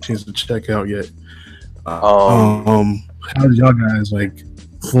 Chance to check out yet? How did y'all guys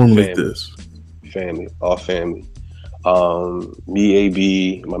formulate this? Family, all family. Me,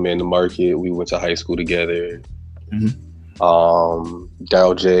 AB, my man, The Market. We went to high school together. Mm-hmm.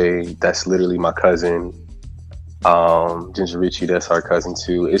 Daryl J, that's literally my cousin. Ginger Richie, that's our cousin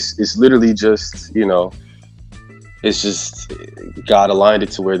too. It's literally just it's just God aligned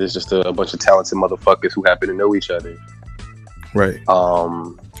it to where there's just a bunch of talented motherfuckers who happen to know each other. Right.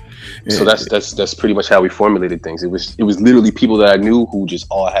 So that's pretty much how we formulated things. It was literally people that I knew who just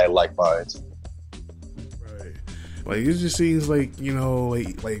all had like minds. Right. Like it just seems like, you know,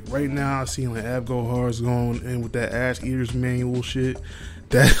 like right now I see like Abgo Hard's going in with that Ass Eaters manual shit.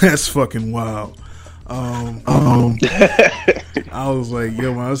 That's fucking wild. I was like,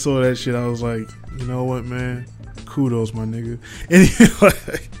 yo, when I saw that shit, I was like, you know what, man? Kudos, my nigga. Anyway,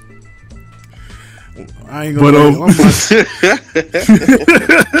 I ain't gonna.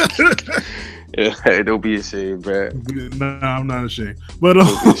 Hey, don't be ashamed, bro. Nah, I'm not ashamed. But I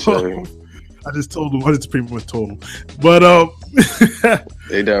just told him. I just pretty much told him. But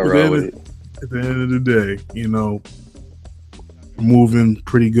they done wrong with it. At the end of the day, you know, moving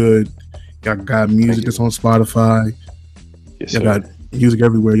pretty good. Y'all got music that's on Spotify. Yes, y'all got music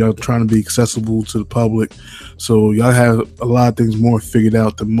everywhere. Y'all trying to be accessible to the public. So y'all have a lot of things more figured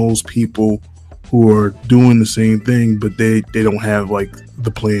out than most people who are doing the same thing, but they don't have like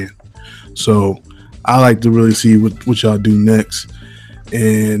the plan. So I like to really see what y'all do next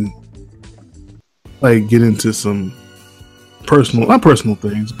and like get into some not personal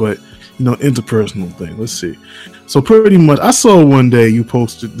things, but you know, interpersonal things. Let's see. So pretty much, I saw one day you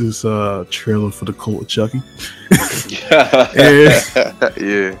posted this trailer for the Cult of Chucky.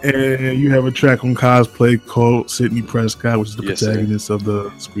 And you have a track on Cosplay called Sidney Prescott, which is the protagonist of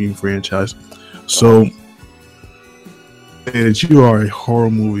the Scream franchise. So, and you are a horror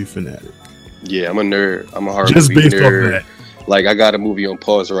movie fanatic. Yeah, I'm a nerd. I'm a horror just movie based nerd. off that. Like, I got a movie on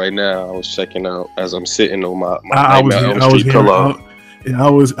pause right now. I was checking out as I'm sitting on my I was pillow.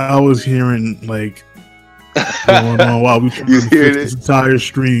 I was hearing like going on while we trying to fix this entire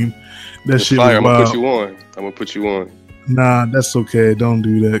stream. That it's shit fire. was wild. I'm gonna put you on. Nah, that's okay. Don't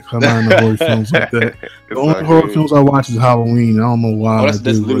do that. I'm not into horror films like that. The only horror films I watch is Halloween. I don't know why. That's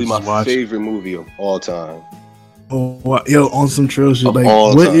literally my favorite movie of all time. Oh, yo, on some trail shit. Of Like,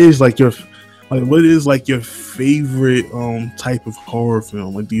 all what time. is like your favorite type of horror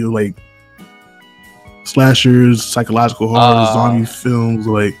film? Like, do you like slashers, psychological horror, zombie films?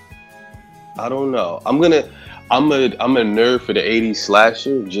 Like, I don't know. I'm a nerd for the 80s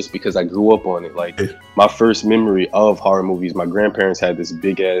slasher just because I grew up on it. Like, my first memory of horror movies, my grandparents had this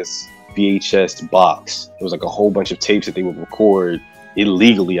big ass VHS box. It was like a whole bunch of tapes that they would record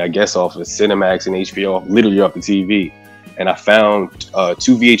illegally, I guess, off of Cinemax and HBO, literally off the TV. And I found 2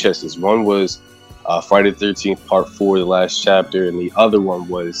 VHSs. One was Friday the 13th Part 4, the last chapter, and the other one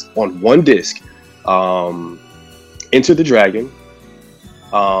was on one disc, Enter the Dragon,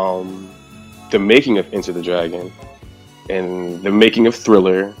 the making of Enter the Dragon, and the making of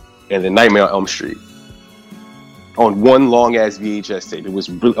Thriller, and the Nightmare on Elm Street on one long ass VHS tape. It was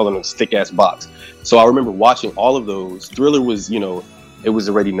really on a thick ass box. So I remember watching all of those. Thriller was, you know, it was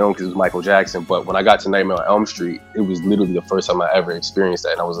already known because it was Michael Jackson. But when I got to Nightmare on Elm Street, it was literally the first time I ever experienced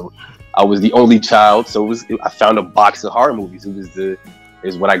that. And I was the only child, so I found a box of horror movies.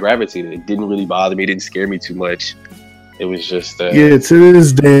 Is what I gravitated. It didn't really bother me. It didn't scare me too much. It was just yeah. To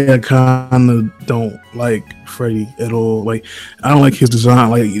this day, I kind of don't like Freddy at all. Like, I don't like his design.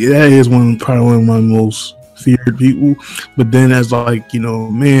 Like, that is probably one of my most feared people. But then, as like, you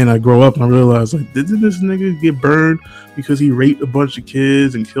know, man, I grow up and I realize, like, didn't this nigga get burned because he raped a bunch of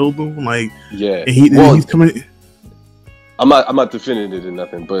kids and killed them? Like, yeah, and he's coming. I'm not defending it or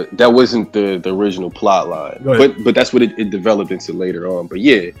nothing, but that wasn't the original plot line. But that's what it developed into later on. But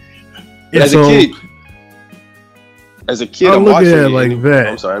yeah, but as a kid, I'm watching it like that.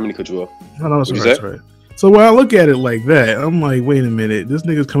 I'm sorry, I'm gonna cut you off. No, that's right. So when I look at it like that, I'm like, wait a minute, this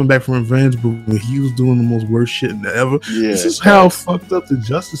nigga's coming back from revenge, but when he was doing the most worst shit ever. Yeah, this is how fucked up the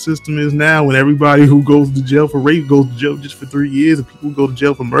justice system is now. When everybody who goes to jail for rape goes to jail just for 3 years, and people who go to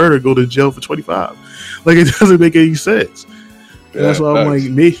jail for murder go to jail for 25. Like, it doesn't make any sense. Yeah, that's why I'm like,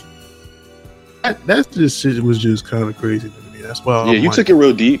 me. That just shit was just kind of crazy to me. That's why. Yeah, you took it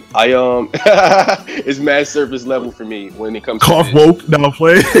real deep. It's mad surface level for me when it comes cough to woke. No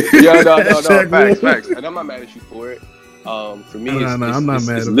play. Yeah, no. Facts. And I'm not mad at you for it. For me, I'm not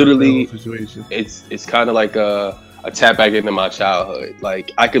mad. It's literally situation. It's kind of like a tap back into my childhood.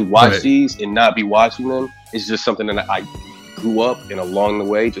 Like, I could watch these and not be watching them. It's just something that I grew up and along the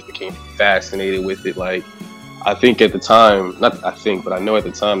way just became fascinated with it. Like, I think at the time, but I know at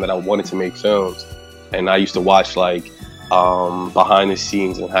the time that I wanted to make films, and I used to watch like behind the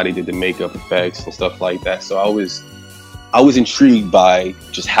scenes and how they did the makeup effects and stuff like that. So I was intrigued by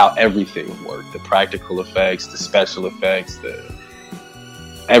just how everything worked, the practical effects, the special effects,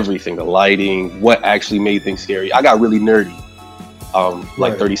 everything, the lighting, what actually made things scary. I got really nerdy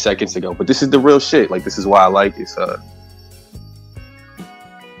like 30 seconds ago, but this is the real shit. Like, this is why I like it.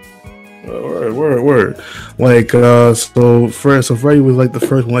 Word. Like, so Freddy was like the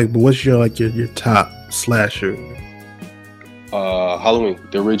first one. Like, but what's your top slasher? Halloween,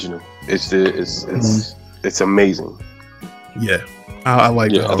 the original. It's It's amazing. Yeah, I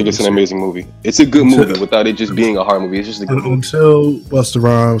like. Yeah, I think it's an amazing movie. It's a good movie without it just being a horror movie. It's just a good movie. Until Busta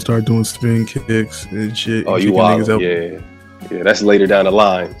Rhymes started doing spin kicks and shit. Oh, and you wild? Yeah, that's later down the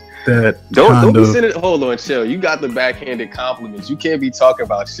line. Don't be sitting. Hold on, chill. You got the backhanded compliments. You can't be talking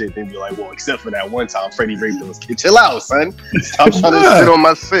about shit and be like, well, except for that one time Freddie raped those kids. Chill out, son. Stop trying to sit on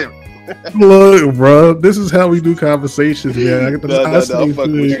my sip. Look, bro, this is how we do conversations, man. I'm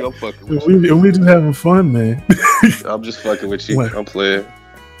fucking with you. I'm fucking with you. We just having fun, man. I'm just fucking with you. I'm playing.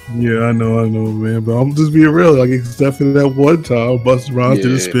 Yeah, I know, man. But I'm just being real. Like, except for that one time, Busta Rhymes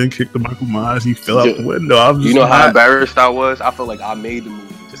did a spin kick to Michael Myers. He fell out the window. You know how embarrassed I was? I felt like I made the movie.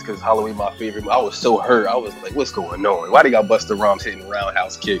 Because Halloween my favorite. I was so hurt. I was like, "What's going on? Why they got Busta Rhymes hitting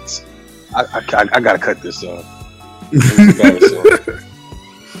roundhouse kicks?" I gotta cut this off.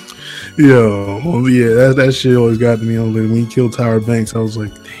 Yo, that shit always got me on. When he killed Tyra Banks, I was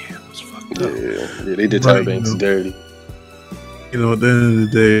like, "Damn, it's fucked up." Yeah, they did Tyra Banks dirty. You know, at the end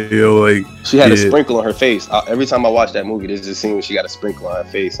of the day, like she had a sprinkle on her face. Every time I watch that movie, there's a scene where she got a sprinkle on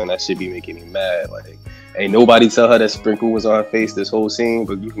her face, and that shit be making me mad. Like. Ain't nobody tell her that sprinkle was on her face this whole scene,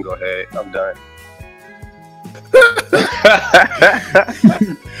 but you can go ahead. I'm done.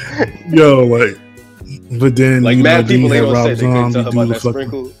 Yo, like, but then like mad people ain't gonna say they can't tell her about that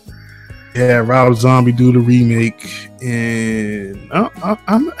sprinkle. Yeah, Rob Zombie do the remake, and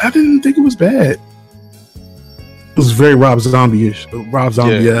I didn't think it was bad. It was very Rob Zombie-ish, Rob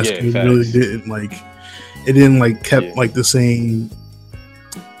Zombie-esque. It really didn't kept like the same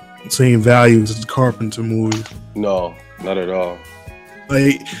values as the Carpenter movies. No, not at all.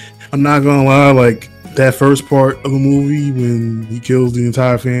 Like, I'm not gonna lie, like that first part of the movie when he kills the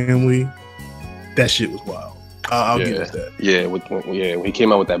entire family, that shit was wild. I'll give it that. Yeah, when he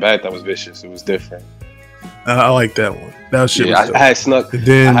came out with that bat, that was vicious. It was different. I like that one. That shit. Yeah, was I had snuck.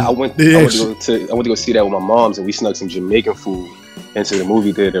 Then I went to go see that with my mom's, and we snuck some Jamaican food into the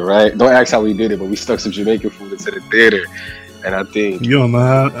movie theater. Right? Don't ask how we did it, but we stuck some Jamaican food into the theater. And I think you don't know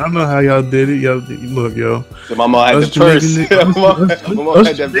how. I don't know how y'all did it. Y'all look, yo. So my mom had the purse. My mom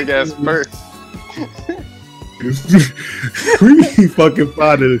had that big ass purse. We fucking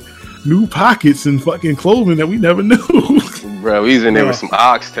finding new pockets and fucking clothing that we never knew. Bro, he's in there with some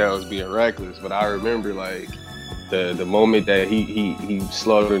oxtails being reckless. But I remember like the moment that he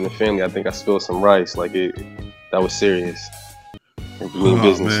slaughtered the family. I think I spilled some rice. Like that was serious.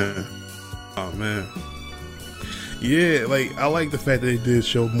 Business. Man. Oh man. Yeah, like I like the fact that they did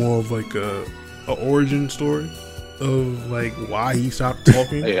show more of like a origin story of like why he stopped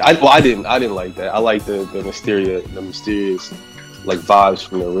talking. Yeah, I didn't like that. I like the mysterious like vibes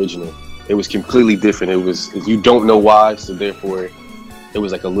from the original. It was completely different. It was you don't know why, so therefore it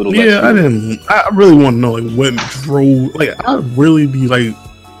was like a little. Yeah, I really want to know like what drove. Like I'd really be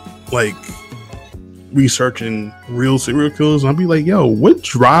like researching real serial killers. And I'd be like, yo, what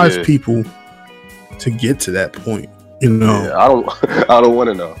drives people to get to that point, you know? Yeah, I don't want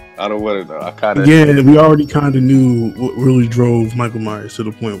to know. I kind of we already kind of knew what really drove Michael Myers to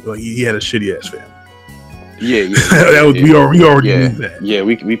the point where like he had a shitty ass family. We already knew that. Yeah,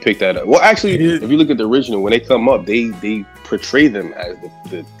 we picked that up. Well, actually, if you look at the original, when they come up, they portray them as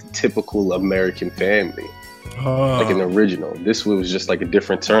the typical American family, like in the original. This was just like a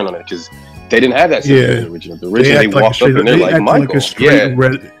different turn on it because they didn't have that in the original. The original, they walked up and they're like Michael. Like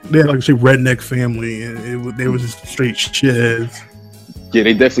they had like a straight redneck family, and they was just straight shitheads. Yeah,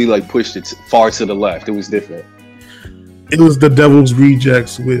 they definitely like pushed it far to the left. It was different. It was the Devil's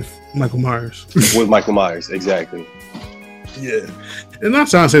Rejects with Michael Myers. With Michael Myers, exactly. Yeah, and not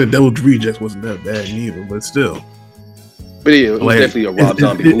trying to say the Devil's Rejects wasn't that bad neither, but still. But yeah, it was definitely a Rob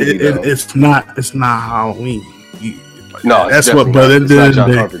Zombie movie. It's not Halloween. No, that's what. But at the end of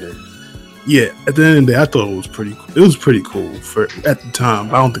the day, yeah, at the end of the day, I thought it was pretty. It was pretty cool for at the time.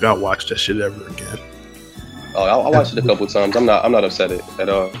 I don't think I'll watch that shit ever again. Oh, I watched it a couple times. I'm not upset at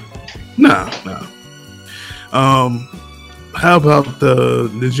all. No. How about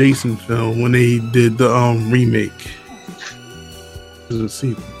the Jason film when they did the remake? Was it a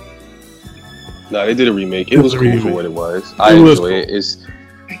sequel? No, they did a remake. It was cool for what it was. I enjoy it.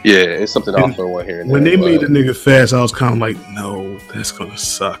 It's something I'll throw on here. When they made the nigga fast, I was kind of like, no, that's gonna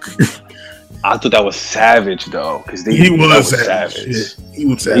suck. I thought that was savage though, because he was savage. He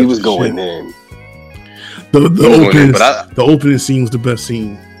was savage. He was going in. The opening scene was the best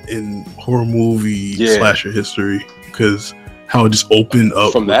scene in horror movie slasher history because how it just opened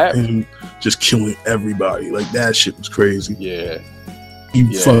up from that and just killing everybody. Like that shit was crazy. Yeah. He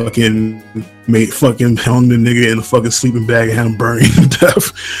fucking hung the nigga in a fucking sleeping bag and had him burning to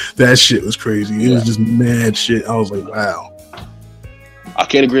death. That shit was crazy. It was just mad shit. I was like, wow. I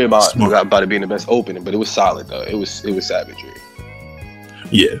can't agree about Smart. it being the best opening, but it was solid though. It was savagery.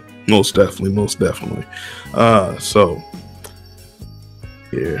 Yeah, most definitely. So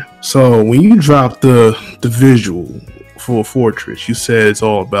yeah. So when you drop the visual for Fortress, you said it's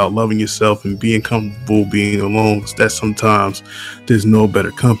all about loving yourself and being comfortable being alone. That sometimes there's no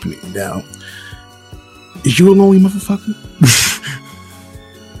better company. Now, is you a lonely motherfucker?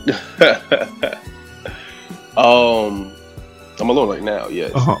 I'm alone right now.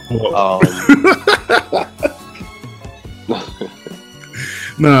 Yes.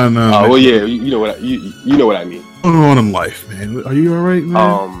 No. Well, yeah, you know what you know what I mean. What's going on in life, man? Are you all right,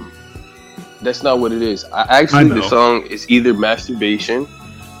 man? That's not what it is. The song is either masturbation.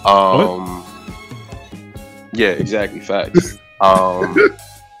 Yeah, exactly. Facts.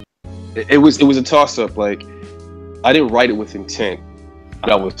 It was a toss up. Like, I didn't write it with intent.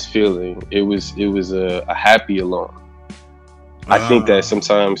 What I was feeling. It was a happy alone. I think that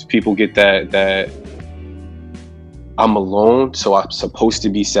sometimes people get that I'm alone, so I'm supposed to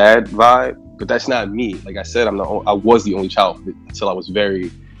be sad vibe, but that's not me. Like I said, I was the only child until I was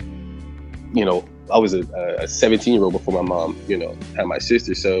very, I was a 17-year-old before my mom, had my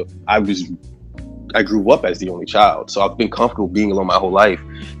sister. So I grew up as the only child. So I've been comfortable being alone my whole life.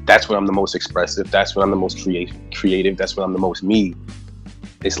 That's when I'm the most expressive. That's when I'm the most creative. That's when I'm the most me.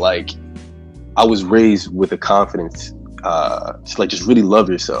 It's like I was raised with a confidence, just really love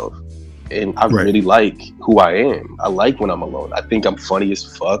yourself. And I really like who I am. I like when I'm alone. I think I'm funny as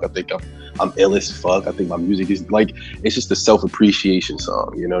fuck. I think I'm ill as fuck. I think my music is it's just a self-appreciation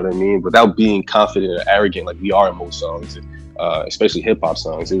song, you know what I mean? Without being confident or arrogant like we are in most songs, especially hip hop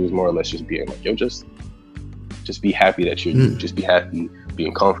songs. It was more or less just being like, yo, just be happy that you're you. Just be happy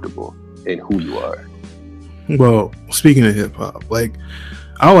being comfortable in who you are. Well, speaking of hip hop,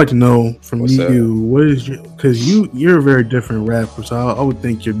 I would like to know from you, what is because you're a very different rapper, so I would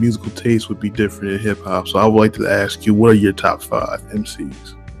think your musical taste would be different in hip hop. So I would like to ask you, what are your top 5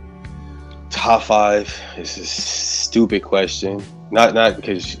 MCs? Top 5 is a stupid question. Not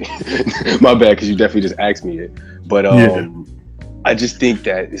because my bad, because you definitely just asked me it. But I just think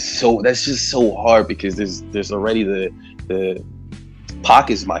that that's just so hard because there's already the Pac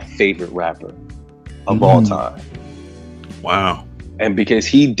is my favorite rapper of all time. Wow. And because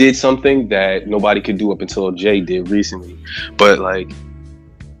he did something that nobody could do up until Jay did recently. But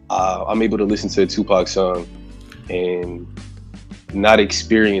I'm able to listen to a Tupac song and not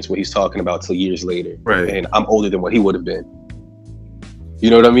experience what he's talking about till years later. Right. And I'm older than what he would have been.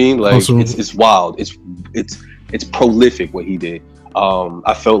 You know what I mean? It's wild. It's prolific what he did.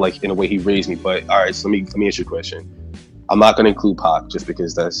 I felt like in a way he raised me. But all right, so let me answer your question. I'm not gonna include Pac just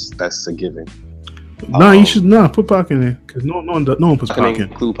because that's a given. No, you should not put Pac in there because no one puts Pac in.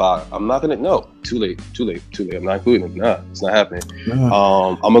 Include Pac. I'm not gonna. No, too late. I'm not including him. Nah, it's not happening.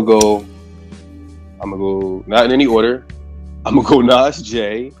 Nah. I'm gonna go not in any order. I'm gonna go Nas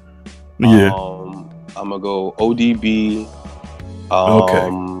J. Yeah. I'm gonna go ODB. Okay.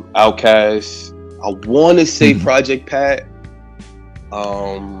 Outkast. I want to say Project Pat.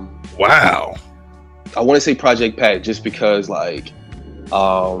 Wow. I want to say Project Pat just because Mr.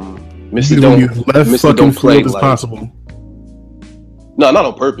 Mr. Don't Play as possible. No, not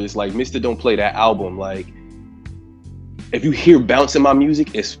on purpose. Mr. Don't Play, that album. If you hear bounce in my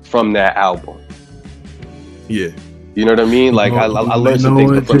music, it's from that album. Yeah. You know what I mean? I learned some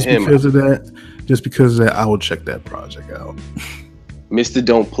things from him. Just because of that, I would check that project out. Mr.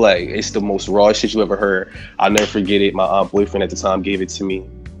 Don't Play. It's the most raw shit you ever heard. I'll never forget it. My boyfriend at the time gave it to me.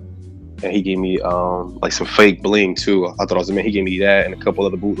 And he gave me some fake bling too. I thought I was a man. He gave me that and a couple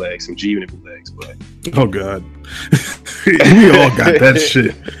other bootlegs, some G-Unit bootlegs. But oh god, we all got that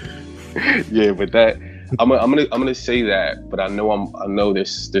shit. Yeah, but that I'm gonna say that. But I know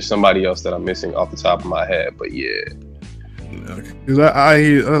there's somebody else that I'm missing off the top of my head. But yeah, because I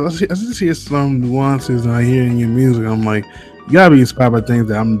just hear some nuances and I hear in your music. I'm like, you gotta be inspired by things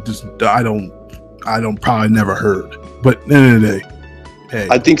that I don't probably never heard. But at the end of the day. Hey,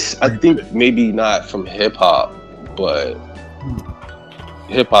 I think maybe not from hip hop, but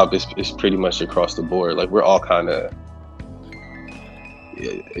hip hop is pretty much across the board. We're all kind of,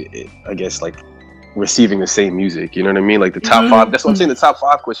 I guess, receiving the same music. You know what I mean? The top 5. That's what I'm saying. The top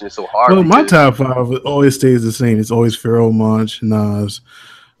 5 question is so hard. Well, my top 5 always stays the same. It's always Pharoah Monch, Nas,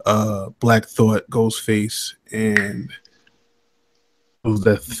 Black Thought, Ghostface, and what was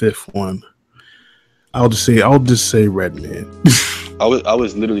that 5th one? I'll just say Redman. I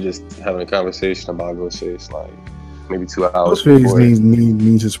was literally just having a conversation about Ghostface maybe 2 hours. Ghostface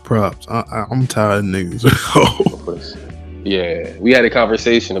needs his props. I'm tired of niggas. Yeah, we had a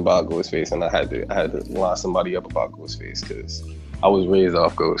conversation about Ghostface, and I had to line somebody up about Ghostface because I was raised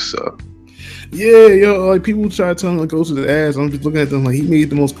off Ghost, so. Yeah, yo, like people try to tell him like Ghost is ass. I'm just looking at them like he made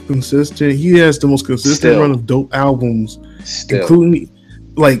the most consistent. He has the most consistent run of dope albums, including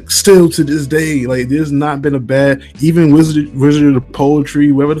like still to this day. Like there's not been a bad, even Wizard of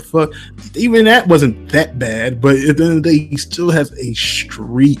Poetry, whatever the fuck. Even that wasn't that bad, but at the end of the day, he still has a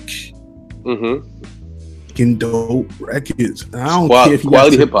streak. Fucking dope records. I don't care if he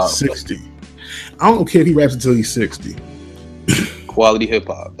quality raps hip hop. 60. I don't care if he raps until he's 60. Quality hip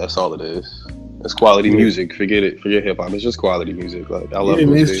hop. That's all it is. It's quality music. Forget it. Forget hip hop. It's just quality music. Like I love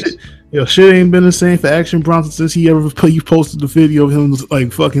those days. Shit ain't been the same for Action Bronson since he ever posted the video of him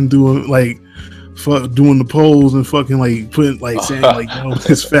like fucking doing like doing the pose and fucking like putting like saying like yo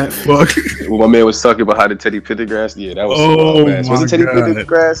this fat fuck. When my man was talking about how the Teddy Pendergrass, yeah, that was was it Teddy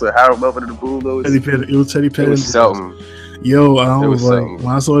Pendergrass or Harold Melvin and the Bulldogs? It was Teddy Pendergrass. It was something. Yo, I was like when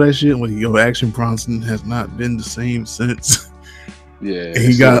I saw that shit, I'm like yo, Action Bronson has not been the same since. Yeah, and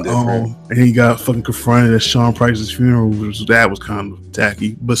he got fucking confronted at Sean Price's funeral, that was kind of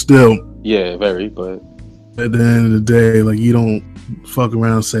tacky, but still. Yeah, very. But at the end of the day, like you don't fuck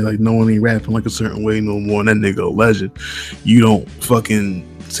around and say like no one ain't rapping like a certain way no more. And that nigga a legend. You don't fucking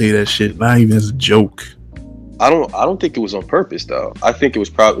say that shit, not even as a joke. I don't think it was on purpose though. I think it was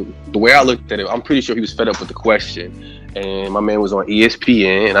probably the way I looked at it. I'm pretty sure he was fed up with the question. And my man was on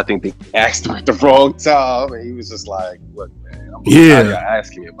ESPN, and I think they asked him at the wrong time, and he was just like, "Look, man, I'm tired of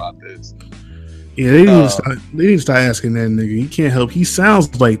asking me about this." Yeah, they need to start asking that nigga. He can't help. He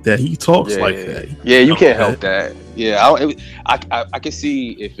sounds like that. He talks like that. Yeah, you can't help that. Yeah, I can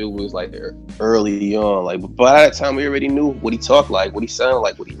see if it was like early on, like, but by that time we already knew what he talked like, what he sounded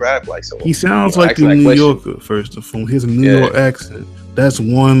like, what he rapped like. So he sounds like a New Yorker. First of all, he has a New York accent. That's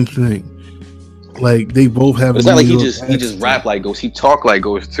one thing. Like they both have. It's not like he just rap like Ghost. He talk like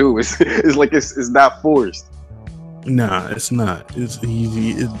Ghost too. It's like it's not forced. Nah, it's not. It's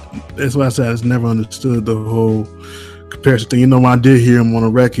easy. That's why I said I just never understood the whole comparison thing. You know, when I did hear him on a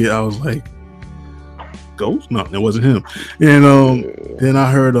record, I was like, Ghost? No, that wasn't him. And then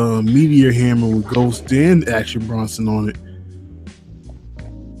I heard Meteor Hammer with Ghost and Action Bronson on it.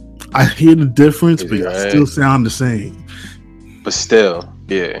 I hear the difference, but it still sound the same. But still,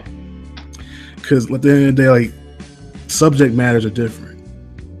 yeah. Because at the end of the day, like, subject matters are different,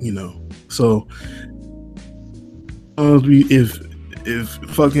 you know. So if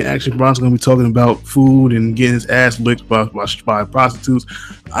fucking Action Bronson gonna be talking about food and getting his ass licked by prostitutes,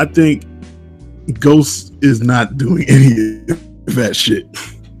 I think Ghost is not doing any of that shit.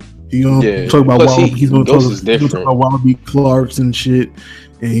 He's gonna talk about he's gonna talk about Wallaby Clarks and shit,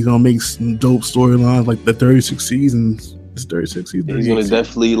 and he's gonna make some dope storylines like the 36 seasons. It's 36 seasons. He's gonna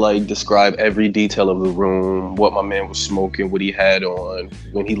definitely like describe every detail of the room, what my man was smoking, what he had on,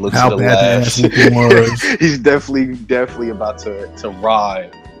 when he looks to the left. He's definitely about to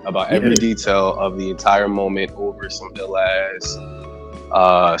rhyme about every detail of the entire moment over some ill ass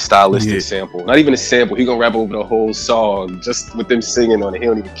stylistic sample. Not even a sample. He gonna rap over the whole song just with them singing on it. He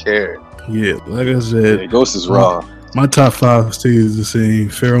don't even care. Yeah, like I said, Ghost is raw. My top 5 stays the same: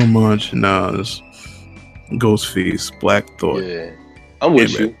 Pharoah Monch, Nas, Ghostface, Black Thought. Yeah, I'm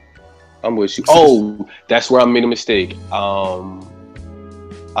with you. Oh, that's where I made a mistake. I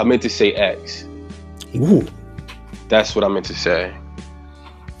meant to say X. Ooh, that's what I meant to say.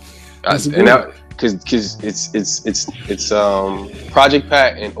 Because it's Project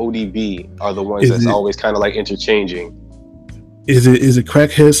Pat and ODB are the ones that's always kind of like interchanging. Is it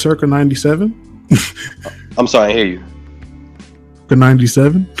Crackhead Circa 97? I'm sorry, I hear you.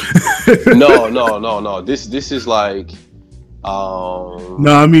 97? No. This is like no,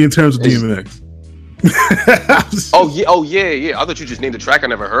 I mean in terms of DMX. oh yeah. I thought you just named the track I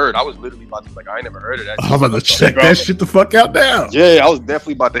never heard. I was literally about to I ain't never heard of that. I'm about to check that shit the fuck out now. Yeah, I was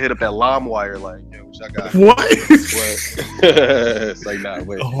definitely about to hit up that LimeWire like, yo, which I got. What? It's like, nah,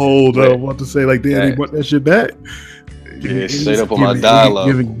 wait. Hold up, what to say like they brought that shit back? Yeah, straight up on my dial-up.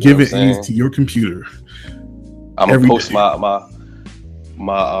 Give it to your computer. I'm gonna post I'm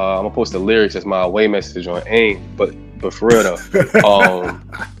gonna post the lyrics as my away message on AIM, but for real though,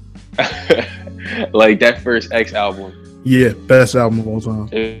 like that first X album, best album of all time.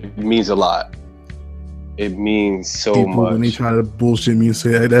 It means a lot. It means so people, much. When they try to bullshit me and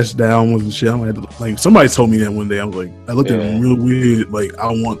say hey, that's the album and shit, I'm like somebody told me that one day. I was like, I looked at them real weird. Like I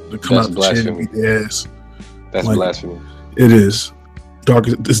want to come out the chair and beat their ass. That's like, blasphemy. It is.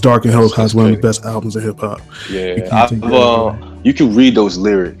 It's Dark and Hell's House, one of the best albums of hip hop. Yeah, you can read those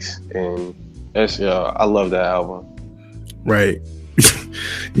lyrics, and that's I love that album. Right,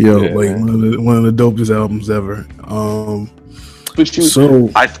 like one of the dopest albums ever.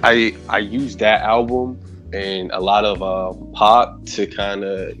 I use that album and a lot of pop to kind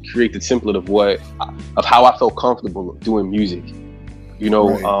of create the template of how I felt comfortable doing music. You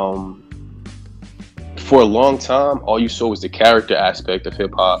know, for a long time, all you saw was the character aspect of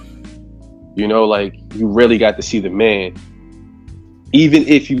hip hop. You know, like you really got to see the man. Even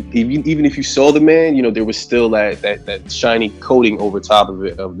if you saw the man, you know, there was still that shiny coating over top of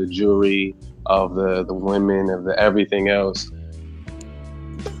it, of the jewelry, of the women, of the everything else.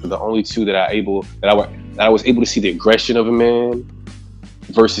 The only two that I was able to see the aggression of a man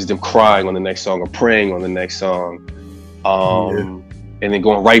versus them crying on the next song or praying on the next song. And then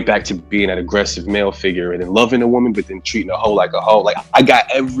going right back to being that aggressive male figure and then loving a woman, but then treating a hoe like a hoe. Like I got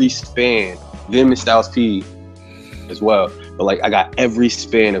every span, them and Styles P as well. But like I got every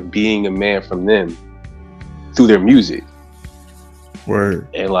span of being a man from them through their music. Word.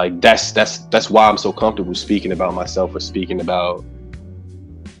 And like that's why I'm so comfortable speaking about myself or speaking about,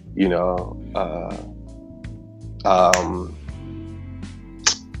 you know,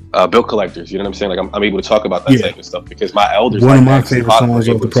 bill collectors. You know what I'm saying? Like I'm able to talk about that type of stuff because my elders. One of my favorite songs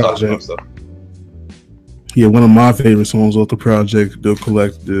off the project. Yeah, one of my favorite songs off the project, Bill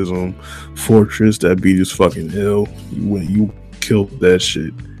Collectors, Fortress. That beat is fucking ill. You killed that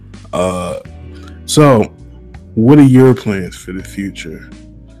shit. So, what are your plans for the future?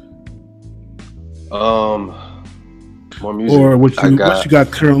 More music. Or what you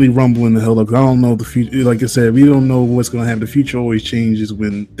got currently rumbling the hell up? I don't know the future. Like I said, we don't know what's going to happen. The future always changes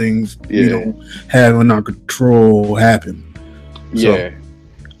when things we don't have in our control happen. Yeah.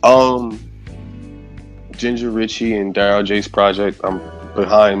 Ginger Richie and Daryl J's project, I'm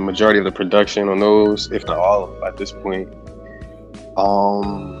behind majority of the production on those, if not all of them at this point.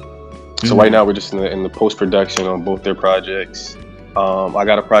 So right now we're just in the post production on both their projects. I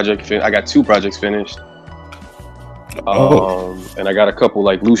got 2 projects finished. And I got a couple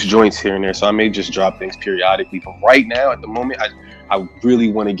like loose joints here and there, so I may just drop things periodically. But right now, at the moment, I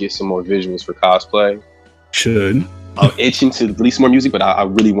really want to get some more visuals for cosplay. I'm itching to release more music, but I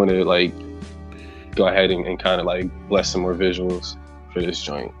really want to like go ahead and kind of like bless some more visuals for this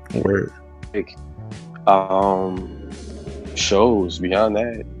joint. Word. Like, shows beyond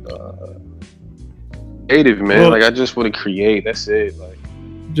that. Creative, man. Like I just want to create. That's it. Like,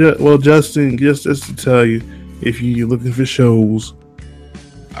 Justin, just to tell you, if you're looking for shows,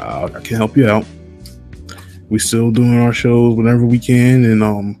 I can help you out. We still doing our shows whenever we can,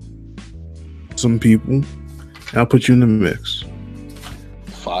 and some people. I'll put you in the mix.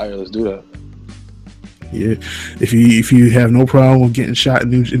 Fire, let's do that. Yeah, if you have no problem with getting shot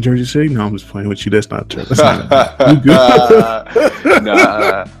in Jersey City, no, I'm just playing with you. That's not true. You good?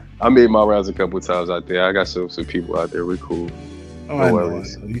 Nah, I made my rounds a couple times out there. I got some people out there. We're cool.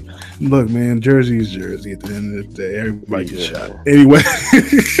 Look, man, Jersey is Jersey. At the end of the day, everybody gets shot. Anyway,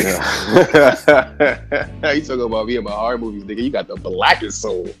 you talking about me and my horror movies, nigga? You got the blackest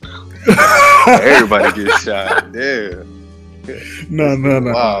soul. Everybody gets shot. Damn. No.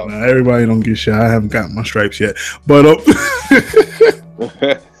 Everybody don't get shot. I haven't gotten my stripes yet. But what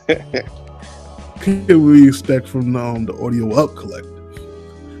we expect from the Audio Up Collective?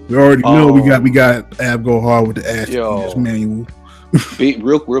 We already know we got Ab Go Hard with the ass manual.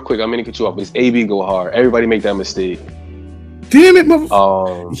 Real quick, I'm gonna cut you off. But it's AB Go Hard. Everybody make that mistake. Damn it,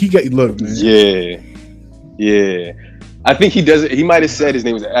 motherfucker! He got look, man. Yeah. I think he does it. He might have said his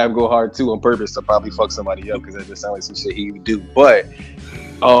name was Ab Go Hard too on purpose to probably fuck somebody up because that just sounds like some shit he would do. But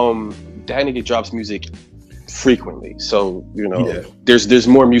that nigga drops music frequently, so you know there's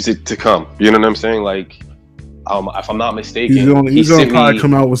more music to come. You know what I'm saying? Like, if I'm not mistaken, he's gonna probably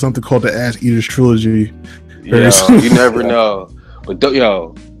come out with something called the Ass Eaters Trilogy. You never know. But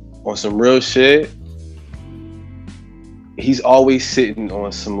on some real shit, he's always sitting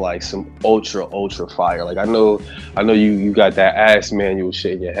on some ultra fire. Like I know you got that ass manual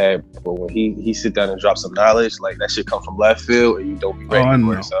shit in your head, but when he sit down and drop some knowledge, like that shit come from left field and you don't be ready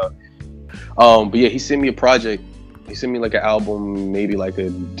for it. So, but yeah, he sent me a project. He sent me like an album maybe like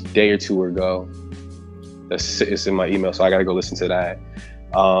a day or two ago. It's in my email, so I gotta go listen to that.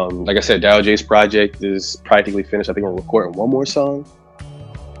 Like I said, Dow J's project is practically finished. I think we're recording one more song.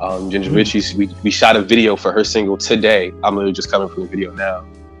 Ginger Richie's, we shot a video for her single today. I'm literally just coming from the video now.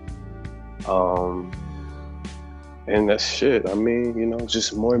 And that's shit. I mean, you know,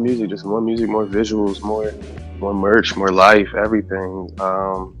 just more music, more visuals, more merch, more life, everything.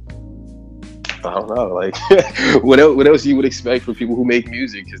 I don't know, like what else you would expect from people who make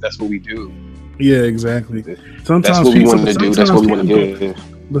music, because that's what we do. Yeah, exactly. Sometimes that's what we want to do. That's what we want to do.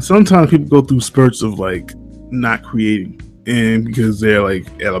 But sometimes people go through spurts of like not creating, and because they're like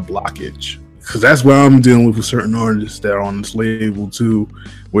at a blockage, because that's what I'm dealing with certain artists that are on this label too,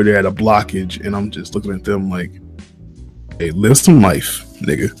 where they're at a blockage, and I'm just looking at them like, hey, live some life,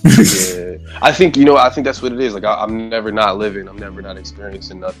 nigga. Yeah, I think that's what it is. Like I'm never not living. I'm never not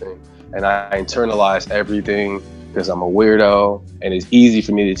experiencing nothing, and I internalize everything because I'm a weirdo, and it's easy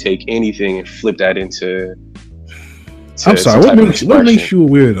for me to take anything and flip that into. I'm sorry. What makes you a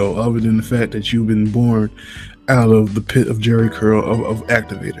weirdo, other than the fact that you've been born out of the pit of Jerry Curl of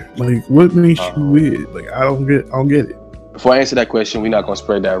Activator? Like, what makes you weird? Like, I don't get it. Before I answer that question, we're not gonna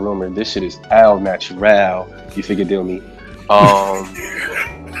spread that rumor. This shit is al natural. You figure deal me.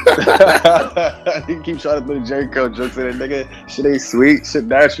 You keep trying to throw Jerry Curl jokes in it, nigga. Shit ain't sweet. Shit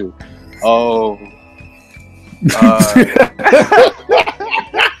natural. Oh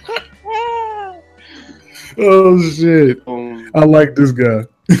shit! I like this guy.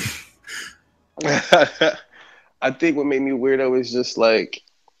 I think what made me weirdo is just like,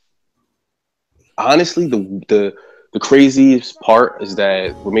 honestly, the craziest part is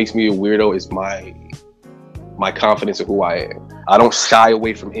that what makes me a weirdo is my confidence in who I am. I don't shy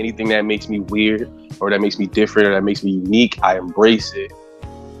away from anything that makes me weird or that makes me different or that makes me unique. I embrace it.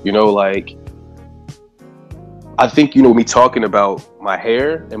 You know, like, I think, me talking about my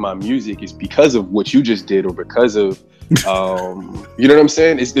hair and my music is because of what you just did, or because of, you know what I'm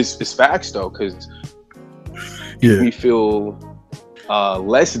saying? It's facts though, because me feel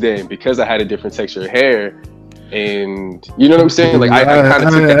less than because I had a different texture of hair, and you know what I'm saying? Like I kind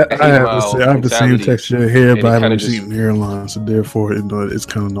of took that. I have the same texture of hair, but I have a receding hairline, so therefore it's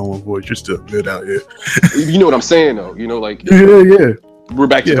kind of null and void. You're still good out here. You know what I'm saying though? Like yeah. We're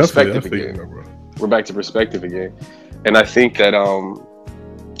back to perspective again. We're back to perspective again, and I think that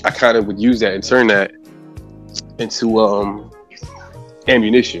I kind of would use that and turn that into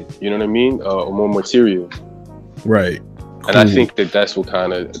ammunition. You know what I mean? Or more material. Right. And I think that's what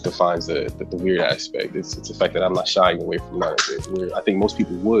kind of defines the weird aspect. It's the fact that I'm not shying away from none of it. I think most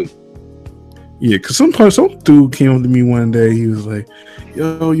people would. Yeah, because some dude came up to me one day. He was like,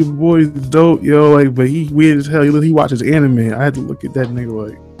 "Yo, your boy's dope, yo." Like, but he weird as hell. He watches anime. I had to look at that nigga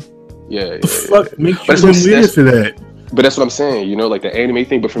like, "Yeah, the fuck makes you weird for that?" But that's what I'm saying. Like the anime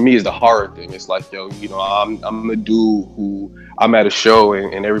thing. But for me, it's the horror thing. It's like, I'm a dude who I'm at a show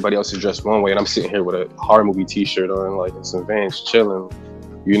and everybody else is dressed one way, and I'm sitting here with a horror movie T-shirt on, like in some Vans, chilling.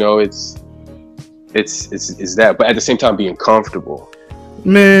 It's that. But at the same time, being comfortable.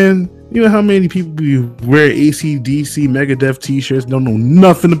 Man, you know how many people wear AC/DC Megadeth T-shirts, don't know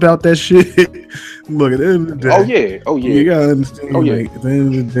nothing about that shit? Look, at the end of the day. Oh yeah. You gotta understand. Like, at the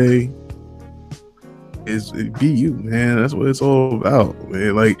end of the day, it be you, man. That's what it's all about,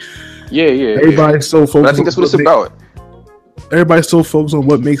 man. Like, everybody's so focused. But I think that's what it's about. Everybody's so focused on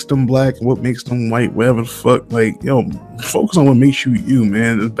what makes them black, what makes them white, whatever the fuck. Like, focus on what makes you you,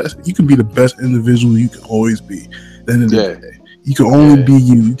 man. The best. You can be the best individual you can always be. At the end of the day, you can only be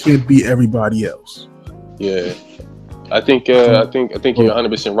you. You can't be everybody else. Yeah, I think you're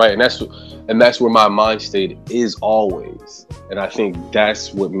 100% right, and that's where my mind state is always. And I think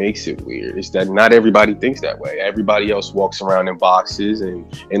that's what makes it weird, is that not everybody thinks that way. Everybody else walks around in boxes, and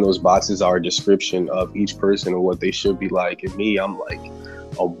in those boxes are a description of each person or what they should be like. And me, I'm like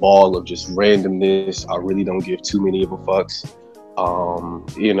a ball of just randomness. I really don't give too many of a fucks.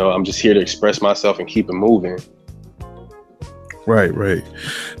 I'm just here to express myself and keep it moving. Right.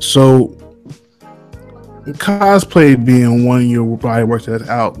 So, cosplay being one of your probably works that's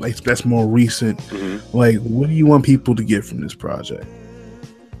out, like that's more recent. Mm-hmm. Like, what do you want people to get from this project?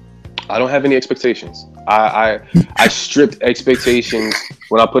 I don't have any expectations. I stripped expectations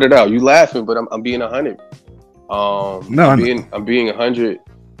when I put it out. You laughing, but I'm being 100. I'm being 100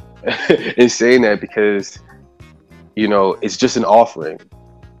 in saying that because it's just an offering.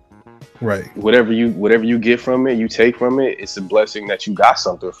 Right. Whatever you get from it, you take from it. It's a blessing that you got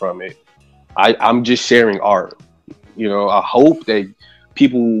something from it. I'm just sharing art. I hope that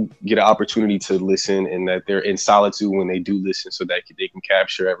people get an opportunity to listen and that they're in solitude when they do listen, so that they can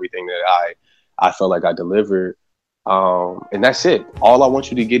capture everything that I felt like I delivered. And that's it. All I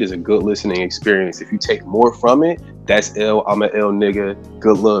want you to get is a good listening experience. If you take more from it, that's ill. I'm an ill nigga.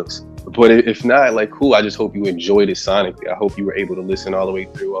 Good looks. But if not, like, cool. I just hope you enjoyed it sonically. I hope you were able to listen all the way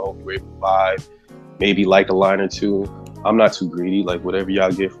through. I hope you were able to vibe, maybe like a line or two. I'm not too greedy. Like, whatever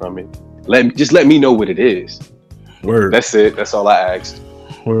y'all get from it, let me know what it is. Word. That's it. That's all I asked.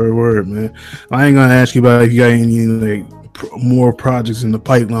 Word, man. I ain't gonna ask you about if you got any more projects in the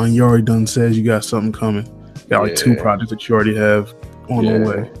pipeline. You already done says you got something coming. You got like 2 projects that you already have on the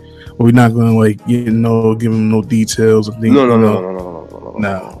way. But we're not gonna give them no details and things. No.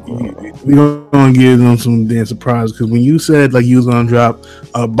 No, we gonna give them some damn surprise because when you said like you was gonna drop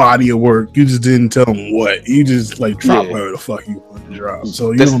a body of work, you just didn't tell them what. You just like drop whatever the fuck you want to drop.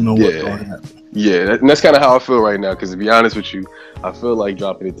 So you don't know what's gonna happen. Yeah, and that's kind of how I feel right now. Because to be honest with you, I feel like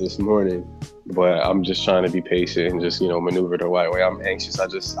dropping it this morning, but I'm just trying to be patient and just maneuver the right way. I'm anxious.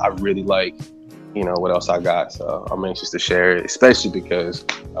 I really like what else I got. So I'm anxious to share it, especially because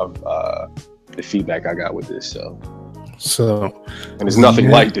of the feedback I got with this. So and it's nothing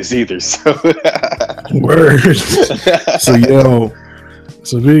like this either. So word.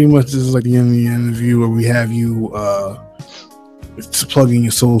 So pretty much this is like the end of the interview where we have you plug in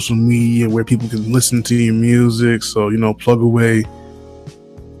your social media where people can listen to your music. So plug away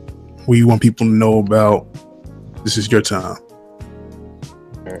what you want people to know about. This is your time.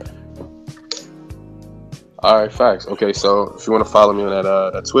 All right, facts. Okay, so if you want to follow me on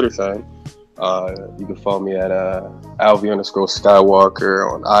that Twitter thing, you can follow me at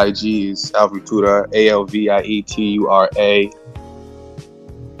Alvie_Skywalker on IG's Alvitura, ALVIETURA.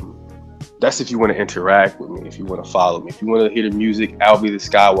 That's if you want to interact with me, if you want to follow me. If you want to hear the music, Alvie the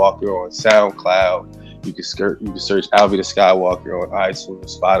Skywalker on SoundCloud. You can search Alvie the Skywalker on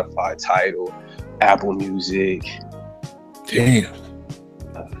iTunes, Spotify, Tidal, Apple Music. Damn.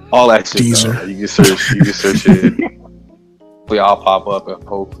 All that shit. You can search it. Hopefully I'll pop up and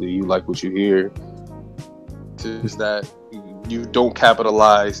hopefully you like what you hear. Is that you don't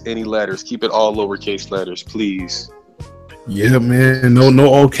capitalize any letters. Keep it all lowercase letters, please. Yeah, man. No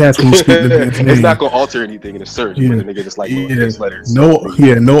all caps when you speak the man's name. It's not gonna alter anything in the search, but the nigga just like lowercase letters. No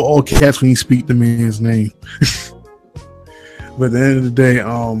all caps when you speak the man's name. But at the end of the day,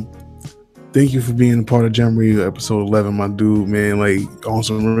 thank you for being a part of Gem Radio episode 11, my dude, man. Like on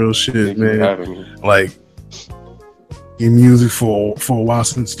some real shit, man. Like your music for a while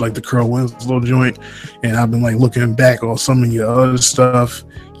since like the Curl Winslow joint, and I've been like looking back on some of your other stuff.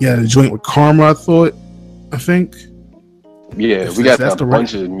 You had a joint with Karma, I think. Yeah, we got a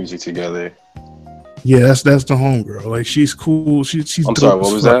bunch of music together. Yeah, that's the homegirl. Like she's cool. She's. I'm sorry.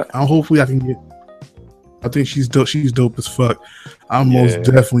 What was that? Hopefully I can get. I think she's dope. She's dope as fuck. I most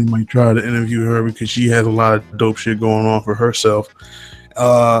definitely might try to interview her because she has a lot of dope shit going on for herself.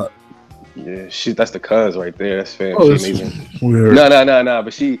 Yeah, that's the cuz right there. That's family. Oh, she amazing. No.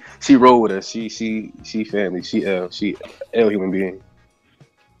 But she rolled with us. She family. She L human being.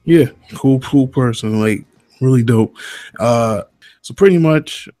 Yeah, cool person. Like really dope. So pretty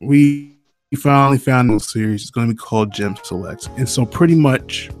much we finally found a series. It's going to be called Gem Selects, and so pretty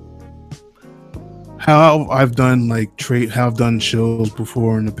much. How I've done shows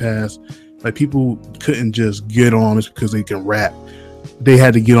before in the past, like people couldn't just get on just because they can rap. They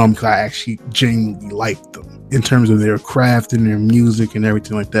had to get on because I actually genuinely liked them in terms of their craft and their music and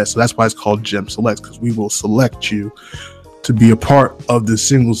everything like that. So that's why it's called Gem Selects, because we will select you to be a part of the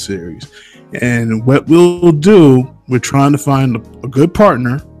single series. And what we'll do, we're trying to find a good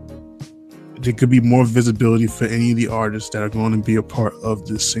partner. There could be more visibility for any of the artists that are going to be a part of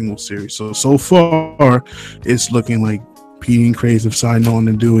this single series. So far, it's looking like Petey and Craze have signed on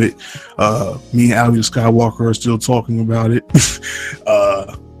to do it. Me and Alvie the Skywalker are still talking about it.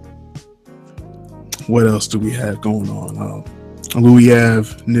 What else do we have going on? Louis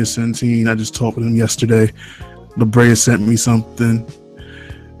Ave, Nissan, I just talked with him yesterday. La Brea sent me something.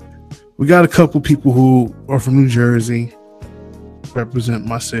 We got a couple people who are from New Jersey. Represent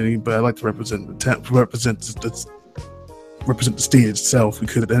my city, but I like to represent the state itself,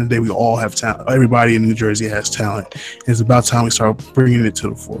 because at the end of the day we all have talent. Everybody in New Jersey has talent, and it's about time we start bringing it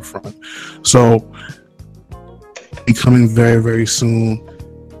to the forefront. So be coming very, very soon.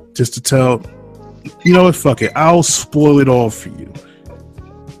 Just to tell, you know what, fuck it, I'll spoil it all for you.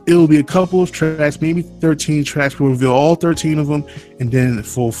 It'll be a couple of tracks, maybe 13 tracks. We'll reveal all 13 of them, and then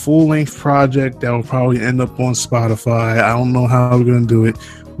for a full-length project that will probably end up on Spotify. I don't know how we're going to do it.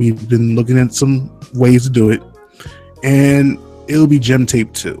 We've been looking at some ways to do it, and it'll be Gem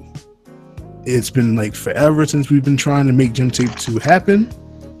Tape 2. It's been like forever since we've been trying to make Gem Tape 2 happen,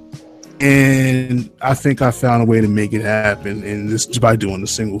 and I think I found a way to make it happen, and this is by doing the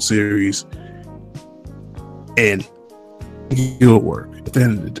single series, and it'll work at the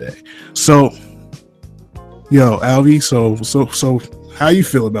end of the day. So, yo, Alvie, so how you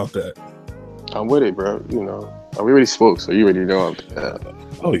feel about that? I'm with it, bro. We already spoke, so you already know.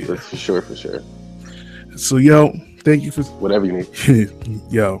 Oh yeah, for sure. So, yo, thank you for whatever you need.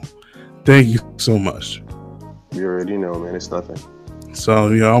 Yo, thank you so much. You already know, man. It's nothing. So,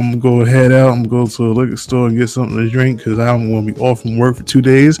 I'm gonna head out. I'm gonna go to the liquor store and get something to drink because I'm gonna be off from work for 2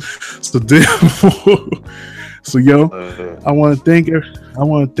 days. So, therefore. So, I want to thank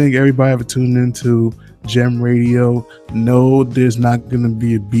everybody for tuning into Gem Radio. No, there's not going to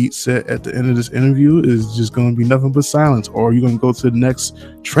be a beat set at the end of this interview. It's just going to be nothing but silence, or you're going to go to the next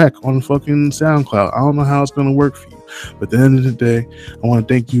track on fucking SoundCloud. I don't know how it's going to work for you, but at the end of the day, I want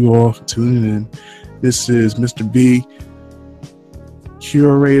to thank you all for tuning in. This is Mr. B,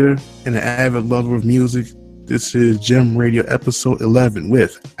 curator and an avid lover of music. This is Gem Radio episode 11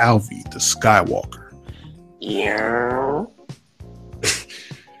 with Alvy the Skywalker. Yeah.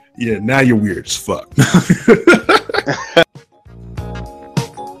 Yeah, now you're weird as fuck.